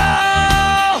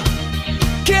needle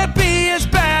can't be as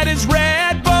bad as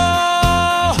Red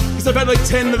Bull. Because I've had like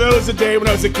 10 of those a day when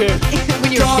I was a kid.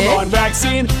 When you were a kid? Come on,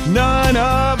 vaccine. None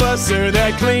of us are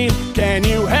that clean. Can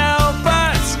you help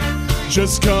us?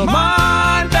 Just come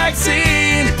on,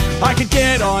 vaccine. I could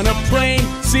get on a plane,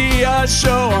 see a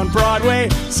show on Broadway,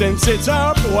 since it's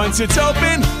up once it's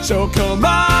open. So come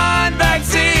on,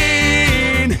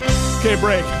 vaccine. Okay,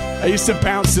 break. I used to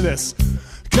bounce to this.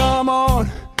 Come on,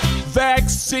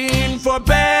 vaccine for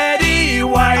Betty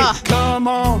White. Come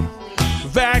on,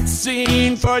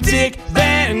 vaccine for Dick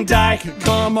Van Dyke.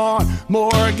 Come on,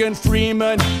 Morgan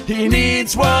Freeman, he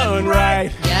needs one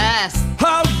right. Yes.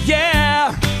 Oh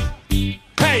yeah.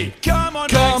 Hey, come on,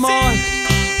 come on.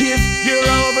 If you're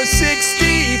over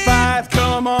 65,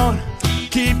 come on.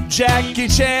 Keep Jackie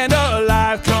Chan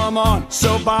alive, come on.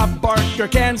 So Bob Barker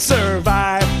can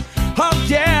survive. Oh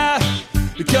yeah,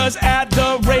 because at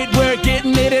the rate we're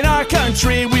getting it in our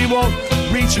country, we won't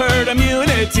reach herd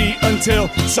immunity until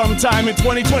sometime in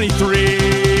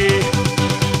 2023.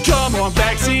 Come on,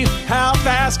 vaccine, how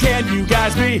fast can you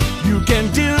guys be? You can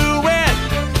do it.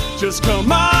 Just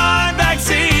come on,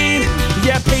 vaccine.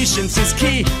 Yeah, patience is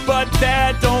key, but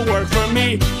that don't work for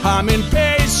me. I'm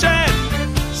impatient.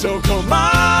 So come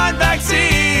on,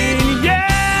 vaccine.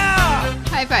 Yeah.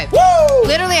 High five. Woo!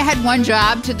 Literally, I had one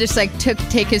job to just like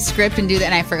take his script and do that,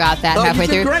 and I forgot that halfway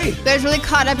you did through. Great. But I was really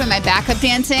caught up in my backup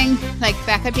dancing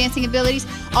abilities.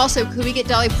 Also, could we get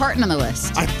Dolly Parton on the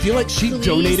list? I feel like she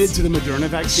donated to the Moderna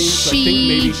vaccine, so I think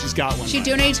maybe she's got one. She now.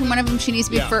 donated to one of them. She needs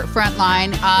to be front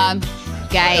line.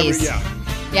 Guys.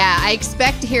 Yeah, I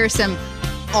expect to hear some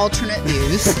alternate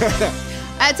views.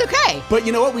 That's okay. But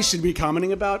you know what we should be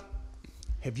commenting about?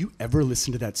 Have you ever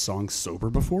listened to that song sober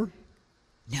before?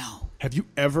 No. Have you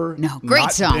ever Great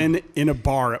not song. been in a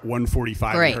bar at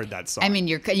 1:45 and heard that song? I mean,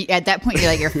 you're at that point, you're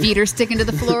like, your feet are sticking to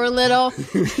the floor a little.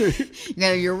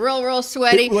 You're real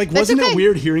sweaty. Wasn't it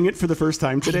weird hearing it for the first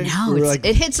time today? No,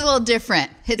 it hits a little different.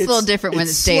 It's a little different when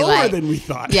it's daylight. Slower than we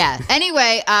thought. Yeah.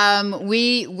 Anyway,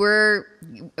 we're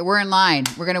in line.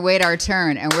 We're gonna wait our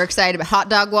turn, and we're excited about hot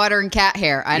dog water and cat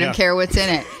hair. I don't care what's in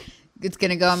it. It's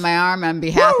gonna go in my arm. I'm be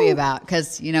happy about,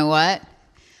 because you know what?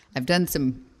 I've done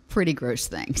some pretty gross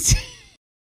things.